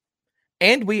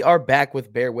 And we are back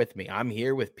with Bear With Me. I'm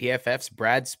here with PFF's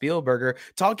Brad Spielberger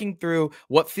talking through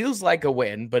what feels like a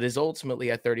win, but is ultimately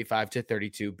a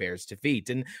 35-32 Bears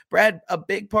defeat. And Brad, a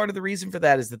big part of the reason for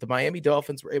that is that the Miami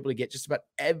Dolphins were able to get just about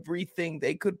everything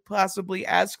they could possibly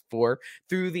ask for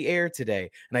through the air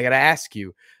today. And I got to ask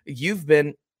you, you've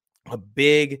been a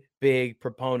big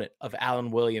proponent of Alan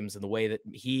Williams and the way that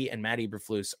he and Matt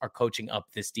Eberflus are coaching up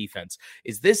this defense.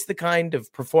 Is this the kind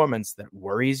of performance that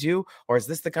worries you? Or is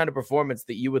this the kind of performance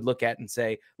that you would look at and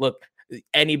say, look,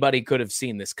 anybody could have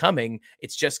seen this coming.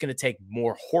 It's just going to take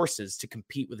more horses to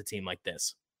compete with a team like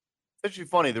this. It's actually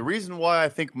funny. The reason why I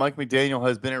think Mike McDaniel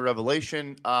has been a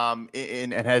revelation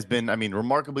and has been,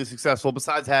 remarkably successful,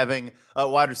 besides having a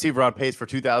wide receiver on pace for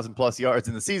 2,000 plus yards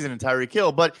in the season and Tyreek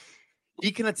Hill, but he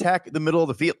can attack the middle of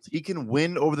the field. He can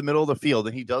win over the middle of the field,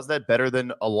 and he does that better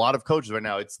than a lot of coaches right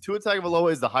now. It's Tua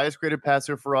Tagovailoa is the highest graded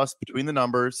passer for us between the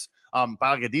numbers by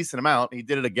like a decent amount. He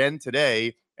did it again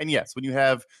today. And yes, when you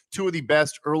have two of the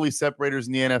best early separators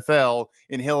in the NFL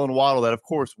in Hill and Waddle, that of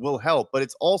course will help. But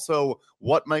it's also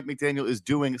what Mike McDaniel is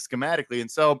doing schematically. And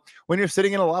so when you're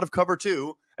sitting in a lot of cover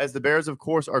two, as the Bears, of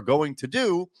course, are going to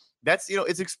do, that's,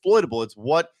 it's exploitable. It's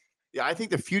what I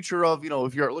think the future of,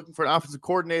 if you're looking for an offensive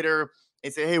coordinator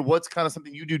and say, hey, what's kind of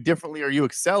something you do differently or you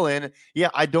excel in? Yeah,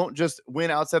 I don't just win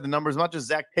outside the numbers. I'm not just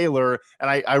Zach Taylor, and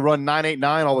I run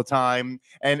 9-8-9 all the time,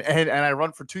 and I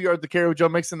run for 2 yards to carry with Joe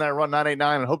Mixon, and I run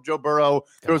 9-8-9 and hope Joe Burrow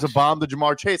throws a bomb to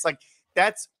Jamar Chase. Like,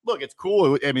 look, it's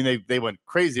cool. I mean, they went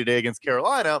crazy today against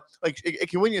Carolina. Like, it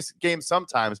can win you games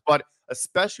sometimes, but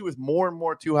especially with more and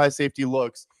more too high safety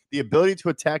looks, the ability to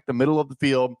attack the middle of the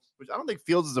field, which I don't think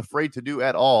Fields is afraid to do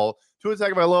at all. Tua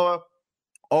Tagovailoa,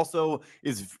 also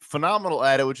is phenomenal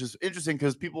at it, which is interesting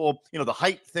because people, the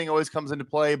height thing always comes into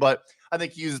play, but I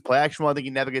think he uses play action well. I think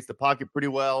he navigates the pocket pretty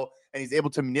well, and he's able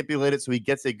to manipulate it so he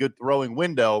gets a good throwing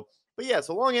window. But yeah,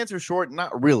 so long answer short,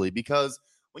 not really, because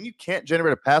when you can't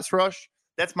generate a pass rush,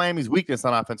 that's Miami's weakness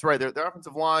on offense, right? Their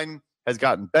offensive line has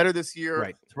gotten better this year.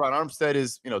 Right. Teron Armstead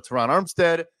is, Teron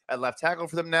Armstead at left tackle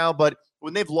for them now. But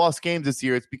when they've lost games this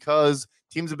year, it's because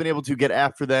teams have been able to get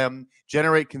after them,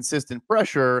 generate consistent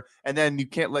pressure, and then you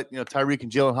can't let Tyreek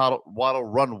and Jalen Waddle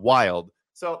run wild.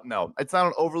 So no, it's not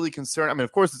an overly concern. I mean,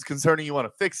 of course, it's concerning. You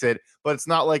want to fix it, but it's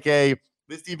not like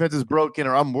this defense is broken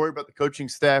or I'm worried about the coaching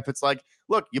staff. It's like,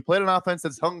 look, you played an offense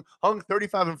that's hung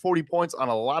 35 and 40 points on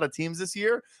a lot of teams this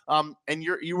year, and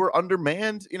you were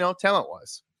undermanned, talent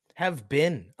wise. Have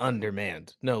been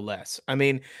undermanned, no less. I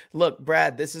mean, look,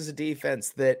 Brad, this is a defense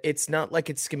that it's not like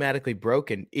it's schematically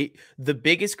broken. The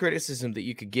biggest criticism that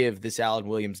you could give this Alan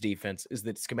Williams defense is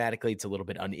that schematically it's a little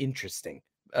bit uninteresting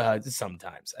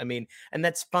sometimes. I mean, and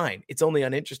that's fine. It's only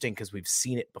uninteresting because we've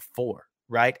seen it before,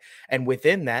 right? And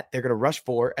within that, they're going to rush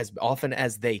for as often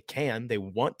as they can. They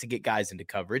want to get guys into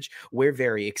coverage. We're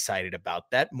very excited about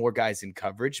that. More guys in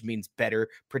coverage means better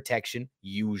protection,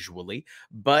 usually.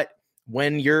 But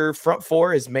when your front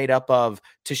four is made up of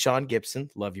Tashawn Gibson,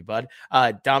 love you, bud,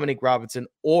 Dominic Robinson,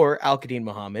 or Al-Qadim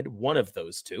Muhammad, one of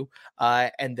those two,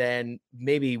 and then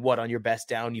maybe on your best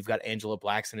down, you've got Angela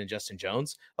Blackson and Justin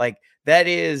Jones. Like, that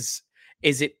is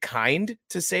it kind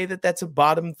to say that that's a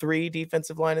bottom 3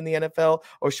 defensive line in the NFL,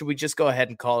 or should we just go ahead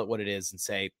and call it what it is and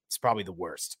say it's probably the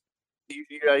worst?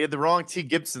 You had the wrong T.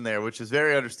 Gibson there, which is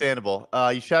very understandable.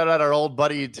 You shouted out our old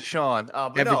buddy Deshaun.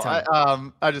 But every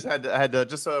time. I just had to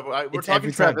just so we're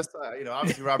talking Travis.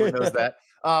 Obviously Robert knows that.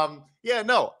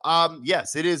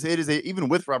 Yes, it is. Even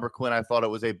with Robert Quinn, I thought it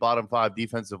was a bottom 5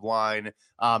 defensive line.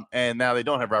 And now they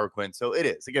don't have Robert Quinn, so it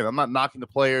is. Again, I'm not knocking the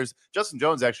players. Justin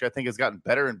Jones actually, I think, has gotten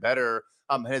better and better.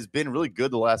 Has been really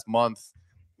good the last month.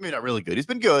 I mean, not really good. He's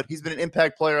been good. He's been an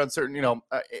impact player on certain,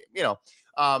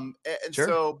 Sure.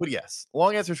 So, but yes,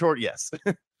 long answer short, yes.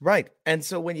 Right. And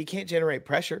so when you can't generate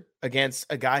pressure against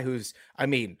a guy who's, I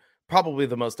mean, probably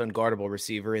the most unguardable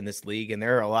receiver in this league, and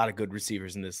there are a lot of good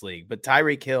receivers in this league, but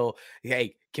Tyreek Hill,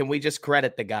 hey, can we just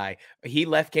credit the guy? He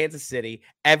left Kansas City.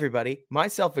 Everybody,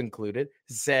 myself included,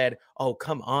 said, oh,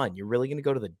 come on, you're really going to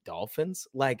go to the Dolphins?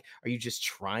 Like, are you just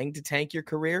trying to tank your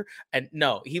career? And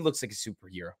no, he looks like a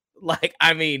superhero. Like,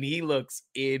 I mean, he looks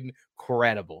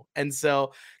incredible. And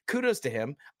so kudos to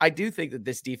him. I do think that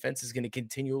this defense is going to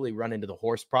continually run into the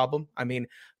horse problem. I mean,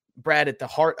 Brad, at the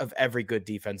heart of every good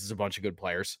defense is a bunch of good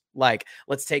players. Like,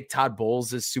 let's take Todd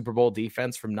Bowles' Super Bowl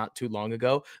defense from not too long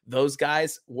ago. Those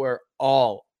guys were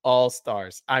all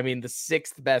stars. I mean, the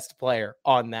 6th best player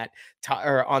on that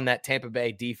Tampa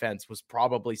Bay defense was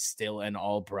probably still an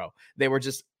all-pro. They were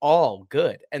just all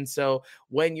good. And so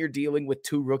when you're dealing with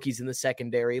 2 rookies in the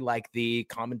secondary, like the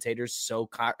commentators so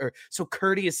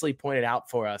courteously pointed out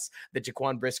for us, that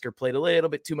Jaquan Brisker played a little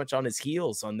bit too much on his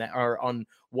heels on that, or on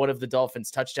one of the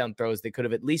Dolphins' touchdown throws. They could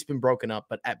have at least been broken up,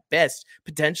 but at best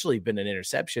potentially been an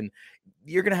interception.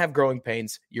 You're going to have growing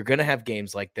pains. You're going to have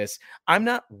games like this. I'm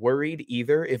not worried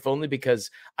either, if only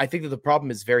because I think that the problem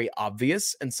is very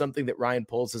obvious and something that Ryan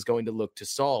Poles is going to look to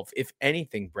solve. If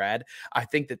anything, Brad, I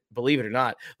think that, believe it or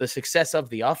not, the success of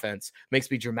the offense makes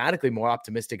me dramatically more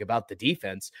optimistic about the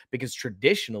defense, because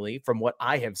traditionally, from what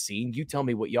I have seen, you tell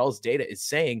me what y'all's data is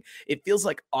saying, it feels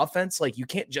like offense, like you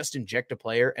can't just inject a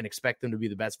player and expect them to be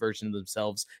the best version of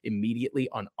themselves immediately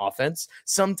on offense.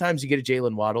 Sometimes you get a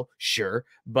Jalen Waddle, sure,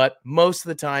 but most of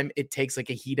the time it takes like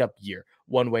a heat up year,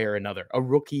 one way or another, a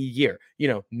rookie year,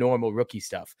 normal rookie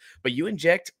stuff. But you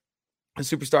inject a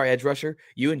superstar edge rusher,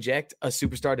 you inject a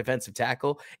superstar defensive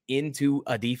tackle into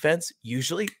a defense,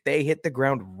 usually they hit the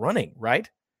ground running, right?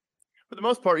 For the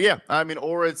most part, yeah. I mean,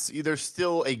 or it's either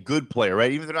still a good player,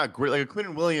 right? Even if they're not great, like a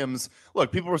Quinnen Williams.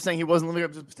 Look, people were saying he wasn't living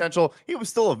up to his potential. He was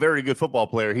still a very good football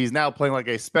player. He's now playing like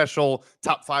a special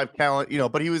top 5 talent,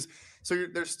 but he was. So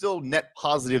there's still net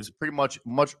positives pretty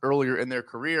much earlier in their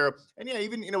career. And yeah,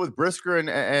 even, with Brisker and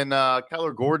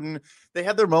Kyler Gordon, they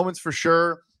had their moments for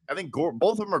sure. I think both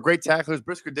of them are great tacklers.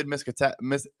 Brisker did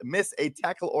miss a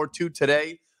tackle or 2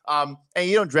 today. And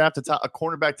you don't draft a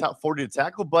cornerback top 40 to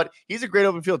tackle, but he's a great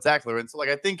open field tackler. And so, like,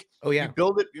 I think you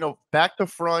build it, back to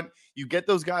front. You get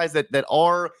those guys that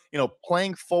are,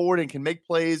 playing forward and can make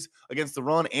plays against the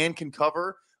run and can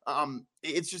cover.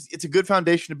 It's a good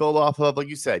foundation to build off of. Like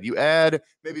you said, you add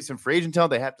maybe some free agent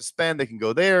talent they have to spend. They can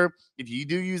go there. If you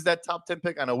do use that top 10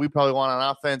 pick, I know we probably want on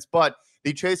offense, but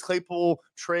the Chase Claypool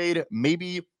trade,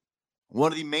 maybe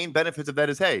one of the main benefits of that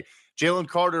is, hey, Jalen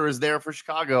Carter is there for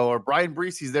Chicago, or Brian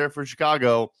Breesy's there for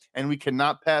Chicago, and we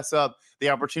cannot pass up the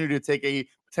opportunity to take a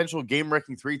potential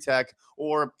game-wrecking 3-tech,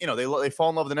 or they fall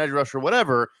in love with an edge rusher or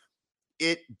whatever.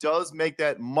 It does make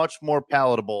that much more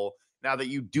palatable now that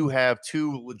you do have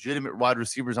two legitimate wide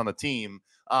receivers on the team.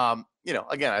 Again,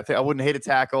 I think I wouldn't hate a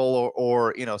tackle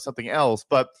or something else,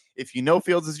 but if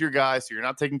Fields is your guy, so you're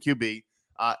not taking QB,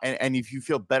 and if you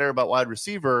feel better about wide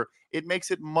receiver, it makes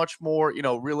it much more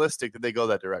realistic that they go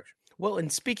that direction. Well,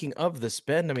 and speaking of the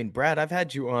spend, I mean, Brad, I've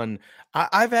had you on.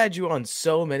 I've had you on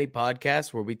so many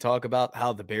podcasts where we talk about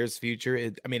how the Bears'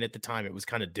 future. I mean, at the time, it was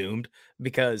kind of doomed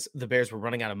because the Bears were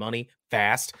running out of money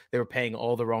fast. They were paying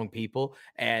all the wrong people,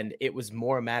 and it was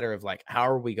more a matter of like, how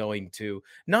are we going to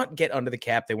not get under the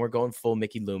cap? They weren't going full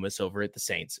Mickey Loomis over at the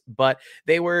Saints, but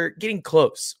they were getting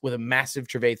close with a massive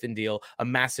Trevathan deal, a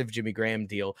massive Jimmy Graham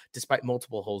deal, despite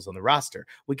multiple holes on the roster.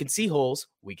 We can see holes.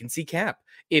 We can see cap.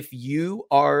 If you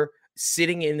are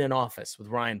sitting in an office with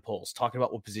Ryan Poles talking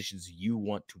about what positions you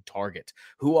want to target,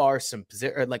 who are some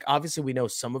like obviously we know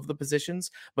some of the positions,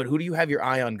 but who do you have your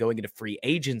eye on going into free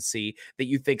agency that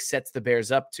you think sets the Bears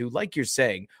up to, like you're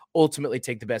saying, ultimately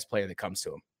take the best player that comes to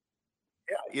them?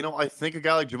 Yeah, I think a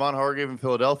guy like Javon Hargrave in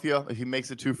Philadelphia, if he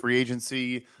makes it to free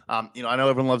agency, I know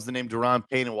everyone loves the name Daron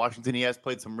Payne in Washington. He has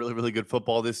played some really, really good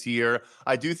football this year.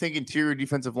 I do think interior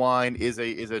defensive line is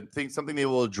a thing, something they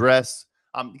will address.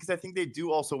 Because I think they do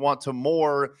also want to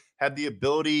more have the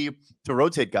ability to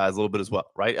rotate guys a little bit as well,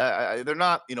 right? They're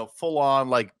not, full on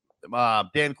like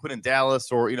Dan Quinn in Dallas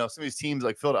or, some of these teams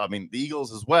like Philadelphia. I mean, the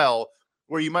Eagles as well,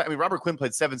 where Robert Quinn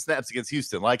played 7 snaps against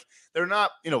Houston. Like they're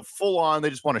not, full on. They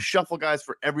just want to shuffle guys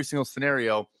for every single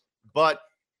scenario. But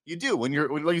you do when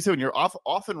like you said, when you're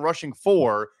often rushing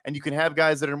 4 and you can have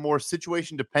guys that are more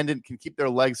situation dependent, can keep their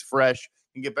legs fresh,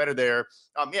 can get better there.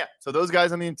 So those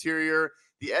guys on the interior.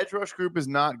 The edge rush group is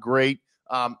not great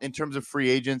in terms of free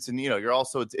agents, and you're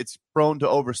also it's prone to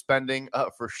overspending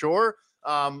for sure.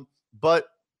 But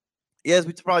as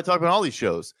we probably talk about all these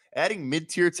shows, adding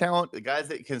mid-tier talent, the guys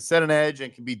that can set an edge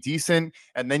and can be decent,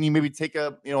 and then you maybe take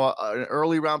an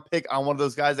early round pick on one of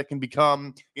those guys that can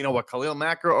become a Khalil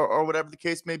Mack or whatever the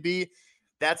case may be.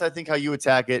 That's I think how you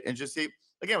attack it, and just see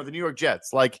again with the New York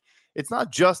Jets, like. It's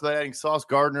not just about adding Sauce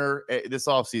Gardner this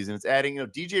offseason. It's adding,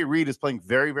 DJ Reed is playing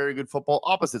very, very good football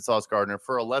opposite Sauce Gardner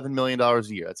for $11 million a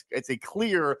year. It's a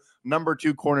clear number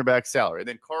 2 cornerback salary. And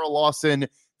then Carl Lawson,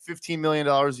 $15 million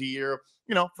a year,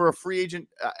 for a free agent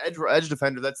edge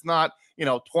defender. That's not,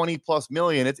 20 plus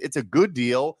million. It's a good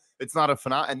deal. It's not a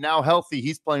phenomenal. And now healthy,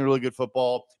 he's playing really good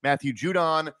football. Matthew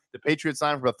Judon, the Patriots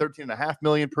signed for about $13.5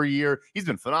 million per year. He's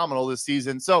been phenomenal this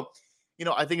season. So,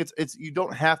 I think it's you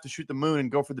don't have to shoot the moon and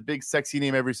go for the big sexy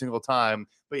name every single time.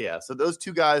 But yeah, so those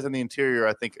 2 guys on the interior,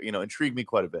 I think, intrigue me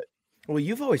quite a bit. Well,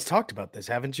 you've always talked about this,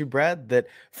 haven't you, Brad? That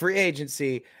free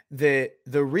agency, the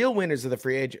real winners of the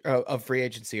free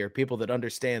agency are people that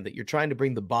understand that you're trying to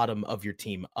bring the bottom of your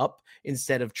team up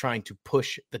instead of trying to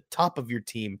push the top of your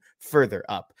team further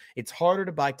up. It's harder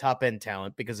to buy top end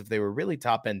talent because if they were really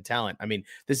top end talent, I mean,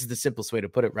 this is the simplest way to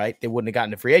put it, right? They wouldn't have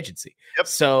gotten a free agency. Yep.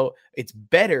 So it's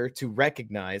better to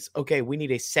recognize, okay, we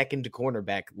need a second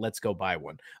cornerback. Let's go buy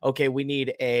one. Okay, we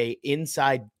need a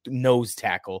inside nose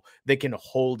tackle that can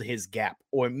hold his gap,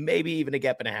 or maybe even a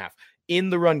gap and a half in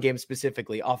the run game,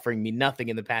 specifically offering me nothing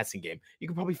in the passing game. You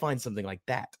can probably find something like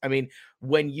that. I mean,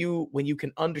 when you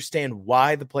can understand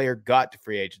why the player got to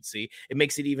free agency, it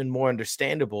makes it even more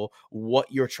understandable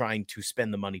what you're trying to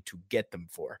spend the money to get them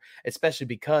for, especially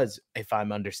because if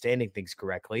I'm understanding things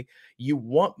correctly, you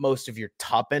want most of your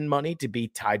top end money to be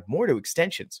tied more to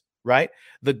extensions. Right?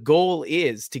 The goal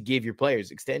is to give your players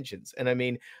extensions. And I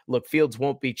mean, look, Fields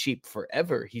won't be cheap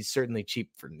forever. He's certainly cheap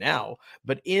for now.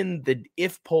 But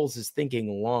if Poles is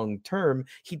thinking long term,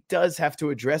 he does have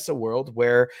to address a world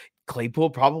where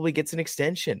Claypool probably gets an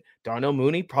extension. Darnell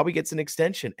Mooney probably gets an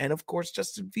extension. And of course,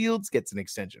 Justin Fields gets an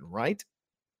extension, right?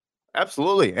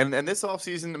 Absolutely. And this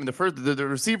offseason, I mean, the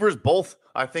receivers both,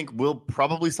 I think, will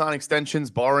probably sign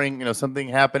extensions, barring, something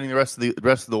happening the rest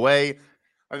of the way.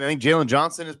 I think Jalen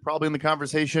Johnson is probably in the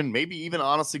conversation. Maybe even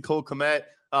honestly Cole Kmet.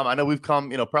 I know we've come,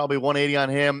 probably 180 on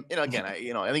him. Again,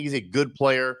 I think he's a good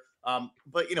player.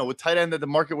 But with tight end at the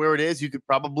market where it is, you could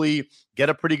probably get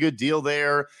a pretty good deal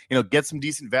there. Get some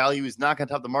decent value. He's not going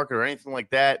to top the market or anything like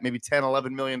that. Maybe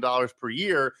 $10-11 million per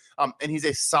year. And he's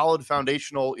a solid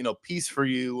foundational, piece for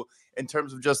you in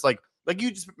terms of just like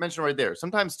you just mentioned right there.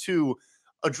 Sometimes too.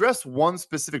 Address one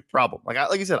specific problem.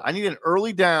 Like you said, I need an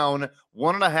early down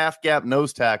 1.5 gap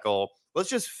nose tackle let's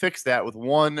just fix that with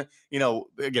one,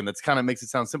 again, that's kind of makes it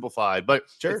sound simplified, but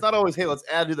Sure. it's not always, hey, let's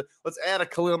add a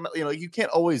Khalil, you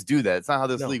can't always do that. It's not how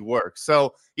this league works.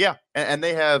 So yeah. And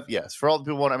they have, yes, for all the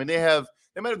people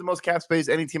they might have the most cap space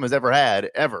any team has ever had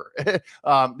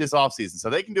this offseason. So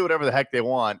they can do whatever the heck they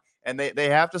want, and they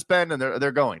have to spend, and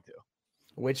they're going to.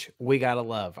 Which we got to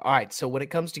love. All right. So when it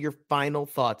comes to your final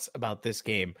thoughts about this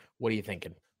game, what are you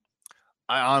thinking?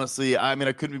 I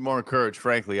couldn't be more encouraged,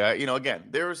 frankly. Again,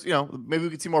 there's, maybe we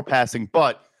could see more passing,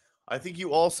 but I think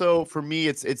you also, for me,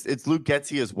 it's Luke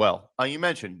Getsy as well. You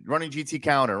mentioned running GT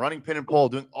counter, running pin and pull,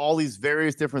 doing all these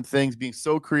various different things, being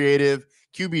so creative,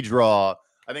 QB draw.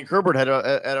 I think Herbert had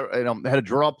a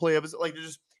draw play of like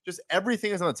just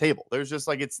everything is on the table. There's just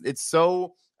like it's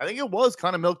so. I think it was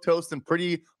kind of milquetoast and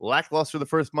pretty lackluster the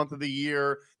first month of the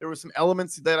year. There were some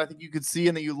elements that I think you could see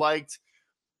and that you liked.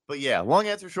 But yeah, long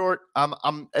answer short,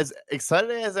 I'm as excited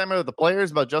as I am about the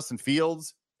players, about Justin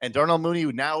Fields and Darnell Mooney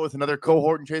now with another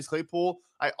cohort in Chase Claypool.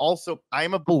 I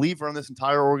am a believer in this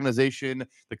entire organization,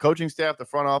 the coaching staff, the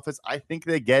front office. I think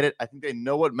they get it. I think they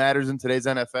know what matters in today's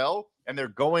NFL, and they're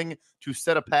going to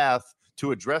set a path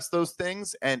to address those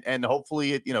things, and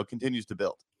hopefully it continues to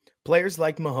build. Players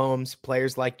like Mahomes,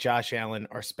 players like Josh Allen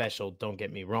are special, don't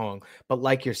get me wrong. But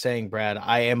like you're saying, Brad,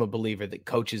 I am a believer that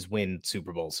coaches win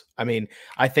Super Bowls. I mean,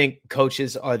 I think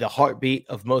coaches are the heartbeat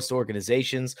of most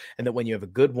organizations, and that when you have a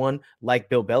good one like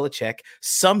Bill Belichick,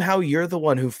 somehow you're the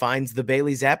one who finds the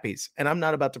Bailey Zappies. And I'm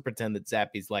not about to pretend that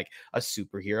Zappy's like a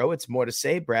superhero. It's more to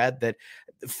say, Brad, that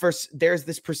first there's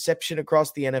this perception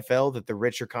across the NFL that the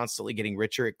rich are constantly getting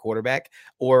richer at quarterback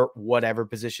or whatever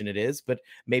position it is. But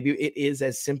maybe it is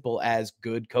as simple as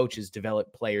good coaches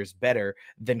develop players better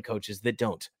than coaches that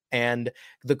don't. And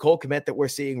the Cole Kmet that we're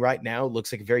seeing right now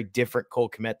looks like a very different Cole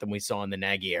Kmet than we saw in the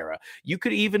Nagy era. You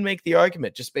could even make the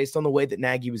argument, just based on the way that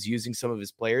Nagy was using some of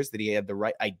his players, that he had the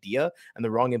right idea and the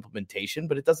wrong implementation,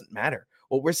 but it doesn't matter.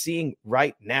 What we're seeing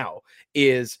right now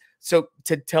is, so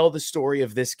to tell the story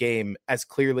of this game as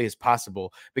clearly as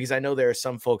possible, because I know there are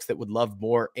some folks that would love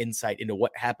more insight into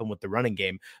what happened with the running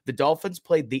game. The Dolphins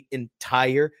played the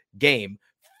entire game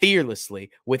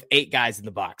fearlessly with 8 guys in the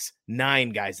box,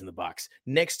 9 guys in the box,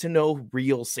 next to no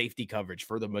real safety coverage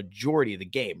for the majority of the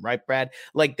game, right, Brad?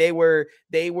 Like they were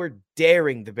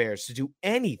daring the Bears to do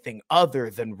anything other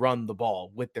than run the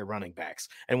ball with their running backs.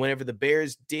 And whenever the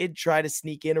Bears did try to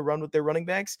sneak in a run with their running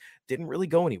backs, didn't really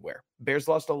go anywhere. Bears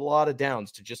lost a lot of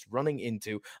downs to just running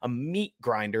into a meat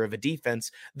grinder of a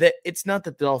defense that it's not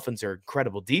that the Dolphins are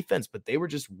incredible defense, but they were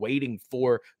just waiting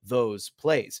for those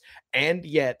plays. And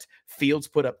yet Fields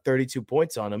put up 32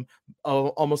 points on him,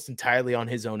 almost entirely on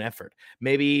his own effort.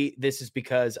 Maybe this is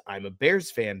because I'm a Bears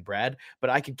fan, Brad, but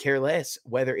I could care less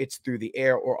whether it's through the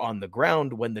air or on the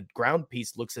ground when the ground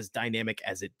piece looks as dynamic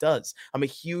as it does. I'm a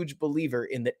huge believer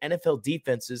in that NFL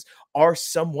defenses are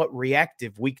somewhat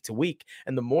reactive week to week,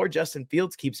 and the more Justin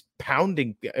Fields keeps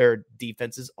pounding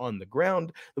defenses on the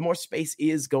ground, the more space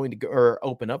is going to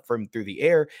open up for him through the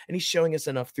air, and he's showing us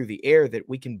enough through the air that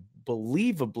we can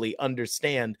believably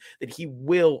understand that he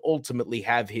will ultimately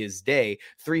have his day.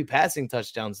 3 passing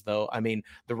touchdowns, though. I mean,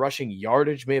 the rushing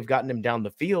yardage may have gotten him down the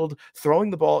field.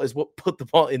 Throwing the ball is what put the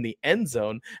ball in the end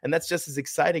zone, and that's just as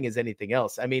exciting as anything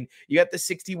else. I mean, you got the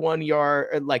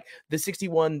 61-yard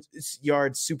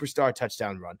superstar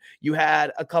touchdown run. You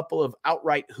had a couple of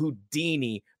outright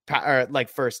Houdini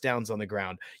first downs on the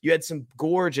ground. You had some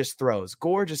gorgeous throws,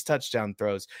 gorgeous touchdown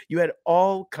throws. You had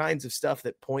all kinds of stuff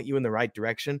that point you in the right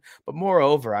direction. But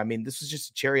moreover, I mean, this was just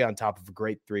a cherry on top of a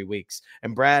great 3 weeks.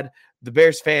 And Brad, the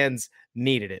Bears fans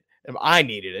needed it. I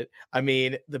needed it. I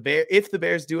mean, if the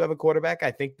Bears do have a quarterback,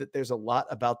 I think that there's a lot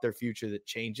about their future that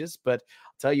changes. But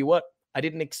I'll tell you what, I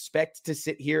didn't expect to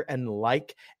sit here and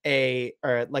like a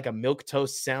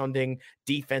milquetoast sounding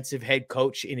defensive head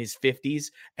coach in his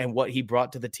 50s and what he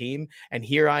brought to the team. And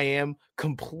here I am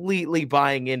completely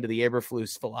buying into the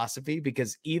Eberflus philosophy,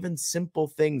 because even simple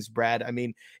things, Brad, I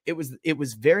mean, it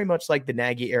was very much like the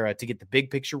Nagy era to get the big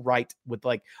picture right with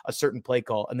like a certain play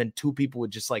call. And then 2 people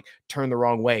would just like turn the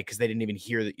wrong way because they didn't even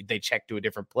hear that they checked to a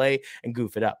different play and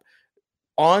goof it up.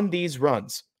 On these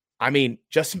runs, I mean,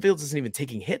 Justin Fields isn't even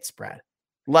taking hits, Brad.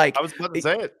 Like, I was about to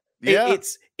say it. Yeah,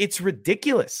 it's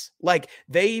ridiculous. Like,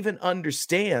 they even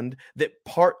understand that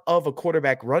part of a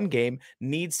quarterback run game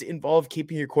needs to involve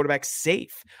keeping your quarterback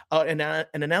safe. An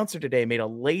announcer today made a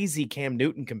lazy Cam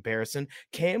Newton comparison.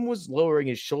 Cam was lowering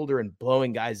his shoulder and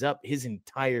blowing guys up his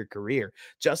entire career.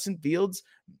 Justin Fields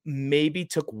maybe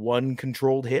took 1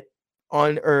 controlled hit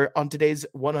on today's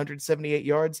 178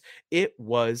 yards. It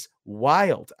was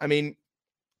wild. I mean,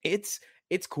 it's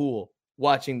cool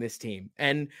watching this team,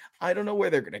 and I don't know where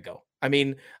they're going to go. I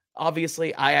mean,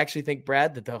 Obviously, I actually think,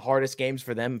 Brad, that the hardest games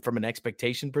for them from an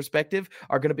expectation perspective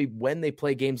are going to be when they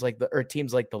play games like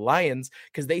teams like the Lions,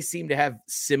 because they seem to have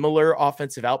similar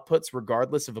offensive outputs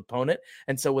regardless of opponent.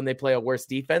 And so when they play a worse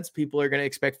defense, people are going to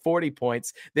expect 40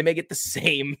 points. They may get the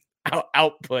same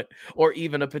output or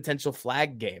even a potential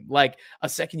flag game. Like, a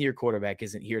second-year quarterback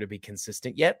isn't here to be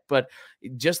consistent yet, but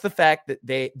just the fact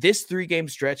that this 3-game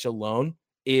stretch alone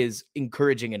is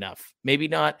encouraging enough. Maybe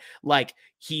not like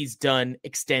he's done,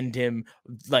 extend him,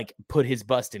 like put his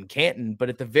bust in Canton, but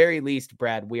at the very least,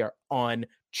 Brad, we are on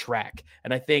track.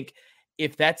 And I think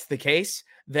if that's the case,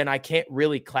 then I can't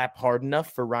really clap hard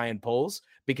enough for Ryan Poles,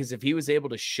 because if he was able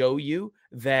to show you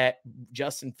that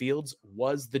Justin Fields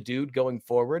was the dude going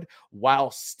forward while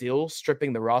still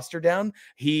stripping the roster down,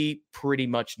 he pretty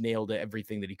much nailed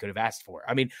everything that he could have asked for.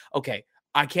 I mean, okay,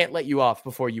 I can't let you off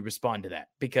before you respond to that,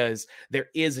 because there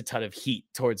is a ton of heat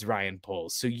towards Ryan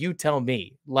Poles. So you tell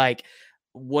me, like,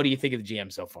 what do you think of the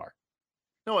GM so far?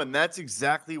 No, and that's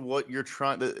exactly what you're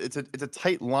trying to. It's a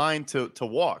tight line to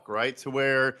walk, right? To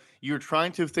where you're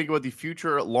trying to think about the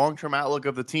future long-term outlook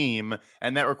of the team,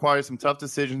 and that requires some tough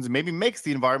decisions and maybe makes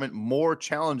the environment more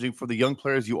challenging for the young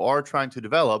players you are trying to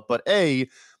develop. But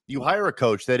you hire a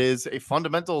coach that is a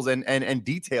fundamentals and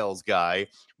details guy,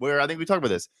 where I think we talked about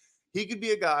this. He could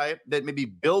be a guy that maybe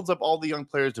builds up all the young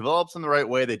players, develops them the right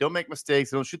way. They don't make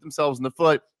mistakes. They don't shoot themselves in the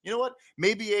foot. You know what?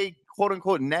 Maybe a quote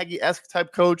unquote Nagy-esque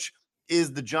type coach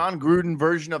is the John Gruden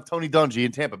version of Tony Dungy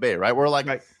in Tampa Bay, right? Where like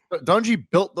right. Dungy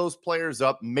built those players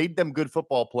up, made them good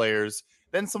football players.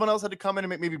 Then someone else had to come in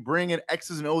and maybe bring an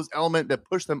X's and O's element that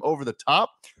pushed them over the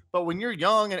top. But when you're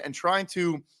young and trying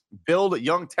to build a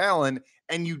young talent,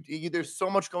 and you there's so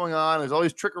much going on, there's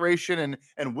always trickeration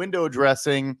and window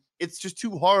dressing. It's just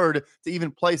too hard to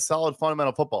even play solid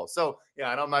fundamental football. So yeah,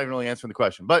 I'm not even really answering the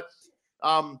question, but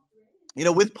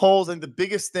with Poles, and the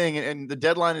biggest thing, and the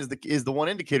deadline is the one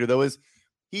indicator though, is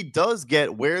he does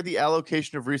get where the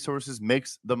allocation of resources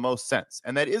makes the most sense,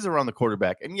 and that is around the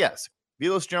quarterback. And yes,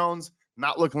 Velus Jones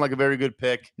not looking like a very good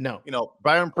pick. No,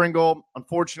 Byron Pringle,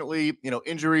 unfortunately,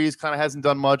 injuries, kind of hasn't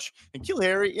done much. And N'Keal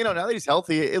Harry, now that he's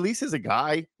healthy, at least he's a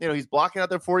guy. He's blocking out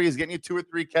there for you. He's getting you 2 or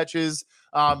 3 catches.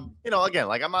 Again,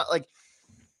 like I'm not like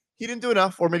he didn't do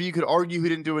enough, or maybe you could argue he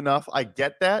didn't do enough. I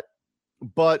get that.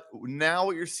 But now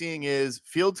what you're seeing is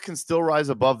Fields can still rise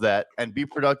above that and be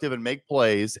productive and make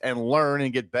plays and learn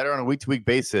and get better on a week-to-week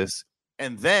basis.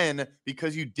 And then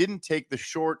because you didn't take the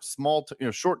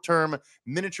short-term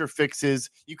miniature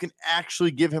fixes, you can actually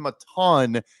give him a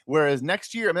ton. Whereas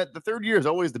next year, the third year is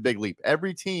always the big leap.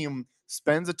 Every team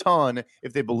spends a ton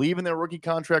if they believe in their rookie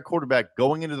contract quarterback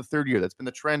going into the third year. That's been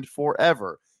the trend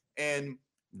forever. And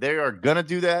they are going to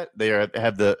do that. They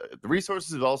have the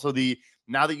resources, also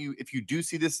now that if you do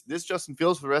see this Justin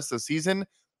Fields for the rest of the season,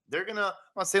 they're gonna, I'm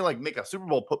not saying like make a Super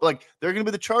Bowl put, like they're gonna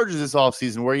be the Chargers this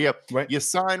offseason, where you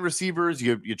sign receivers,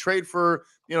 you trade for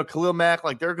Khalil Mack,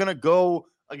 like they're gonna go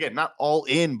again, not all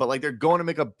in, but like they're going to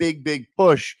make a big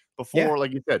push before,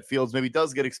 like you said, Fields maybe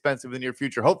does get expensive in the near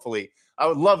future. Hopefully, I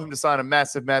would love him to sign a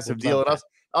massive deal, and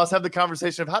us have the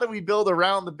conversation of how do we build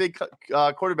around the big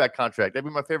quarterback contract. That'd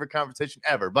be my favorite conversation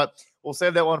ever, but we'll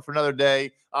save that one for another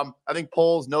day. I think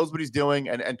Poles knows what he's doing,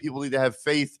 and people need to have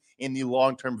faith in the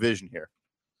long-term vision here.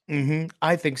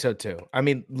 I think so too. I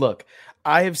mean, look,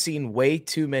 I have seen way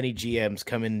too many GMs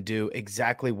come in and do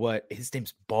exactly what his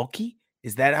name's Balky.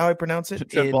 Is that how I pronounce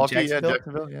it? In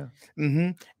Jacksonville, yeah.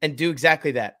 And do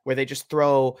exactly that, where they just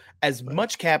throw as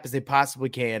much cap as they possibly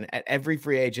can at every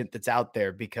free agent that's out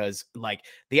there, because like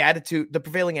the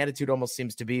prevailing attitude almost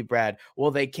seems to be, Brad,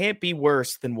 well, they can't be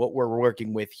worse than what we're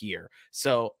working with here.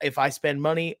 So if I spend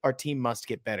money, our team must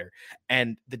get better.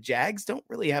 And the Jags don't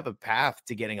really have a path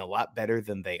to getting a lot better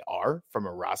than they are from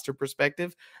a roster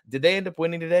perspective. Did they end up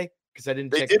winning today? Because I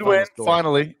didn't. They did win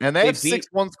finally, and they have 6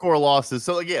 one-score losses.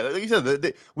 So, like you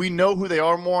said, we know who they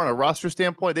are more on a roster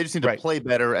standpoint. They just need to play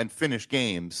better and finish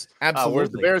games. Absolutely, whereas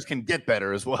the Bears can get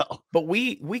better as well. But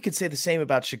we could say the same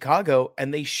about Chicago,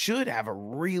 and they should have a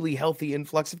really healthy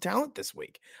influx of talent this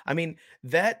week. I mean,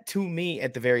 that to me,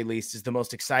 at the very least, is the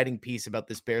most exciting piece about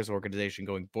this Bears organization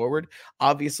going forward.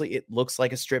 Obviously, it looks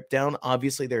like a strip down.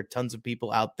 Obviously, there are tons of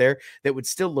people out there that would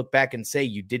still look back and say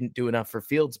you didn't do enough for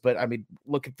Fields. But I mean,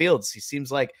 look at Fields. He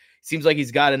seems like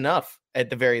he's got enough at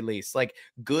the very least. Like,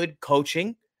 good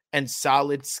coaching and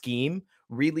solid scheme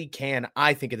really can,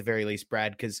 I think, at the very least,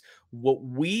 Brad, because what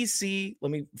we see, let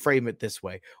me frame it this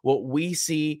way. What we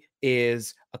see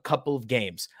is a couple of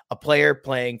games, a player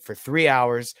playing for 3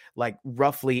 hours, like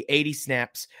roughly 80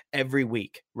 snaps every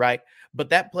week, right? But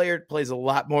that player plays a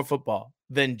lot more football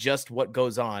than just what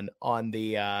goes on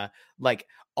the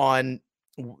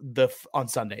on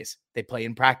Sundays. They play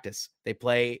in practice. They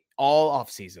play all off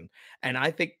season. And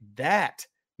I think that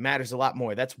matters a lot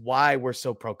more. That's why we're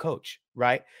so pro coach,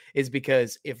 right? Is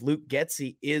because if Luke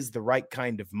Getsy is the right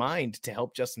kind of mind to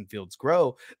help Justin Fields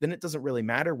grow, then it doesn't really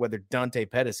matter whether Dante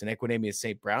Pettis and Equanimeous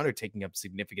St. Brown are taking up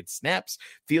significant snaps.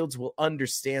 Fields will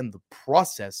understand the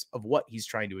process of what he's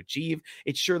trying to achieve.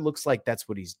 It sure looks like that's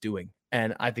what he's doing.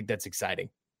 And I think that's exciting.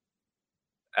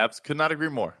 Abs could not agree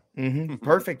more.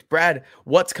 Perfect. Brad,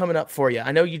 what's coming up for you?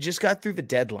 I know you just got through the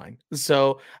deadline.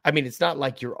 So, I mean, it's not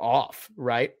like you're off,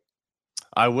 right?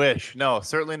 I wish. No,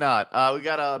 certainly not. We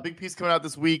got a big piece coming out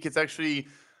this week. It's actually,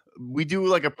 we do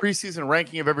like a preseason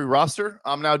ranking of every roster.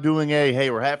 I'm now doing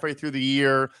hey, we're halfway through the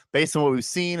year based on what we've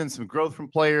seen and some growth from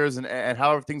players and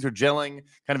how things are gelling,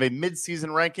 kind of a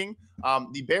mid-season ranking.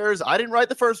 The Bears, I didn't write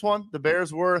the first one. The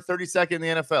Bears were 32nd in the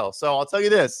NFL. So I'll tell you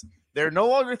this, they're no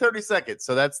longer 32nd.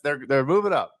 So they're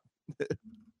moving up.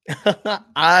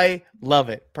 I love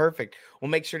it. Perfect. Well,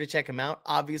 make sure to check them out.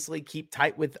 Obviously, keep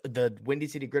tight with the Windy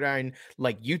City Gridiron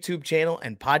like YouTube channel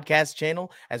and podcast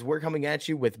channel as we're coming at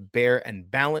you with Bear and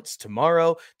Balance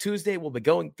tomorrow. Tuesday, we'll be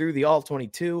going through the All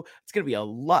 22. It's going to be a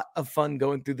lot of fun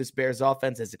going through this Bears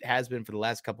offense as it has been for the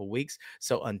last couple of weeks.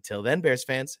 So until then, Bears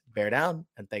fans, bear down,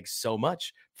 and thanks so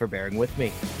much for bearing with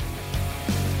me.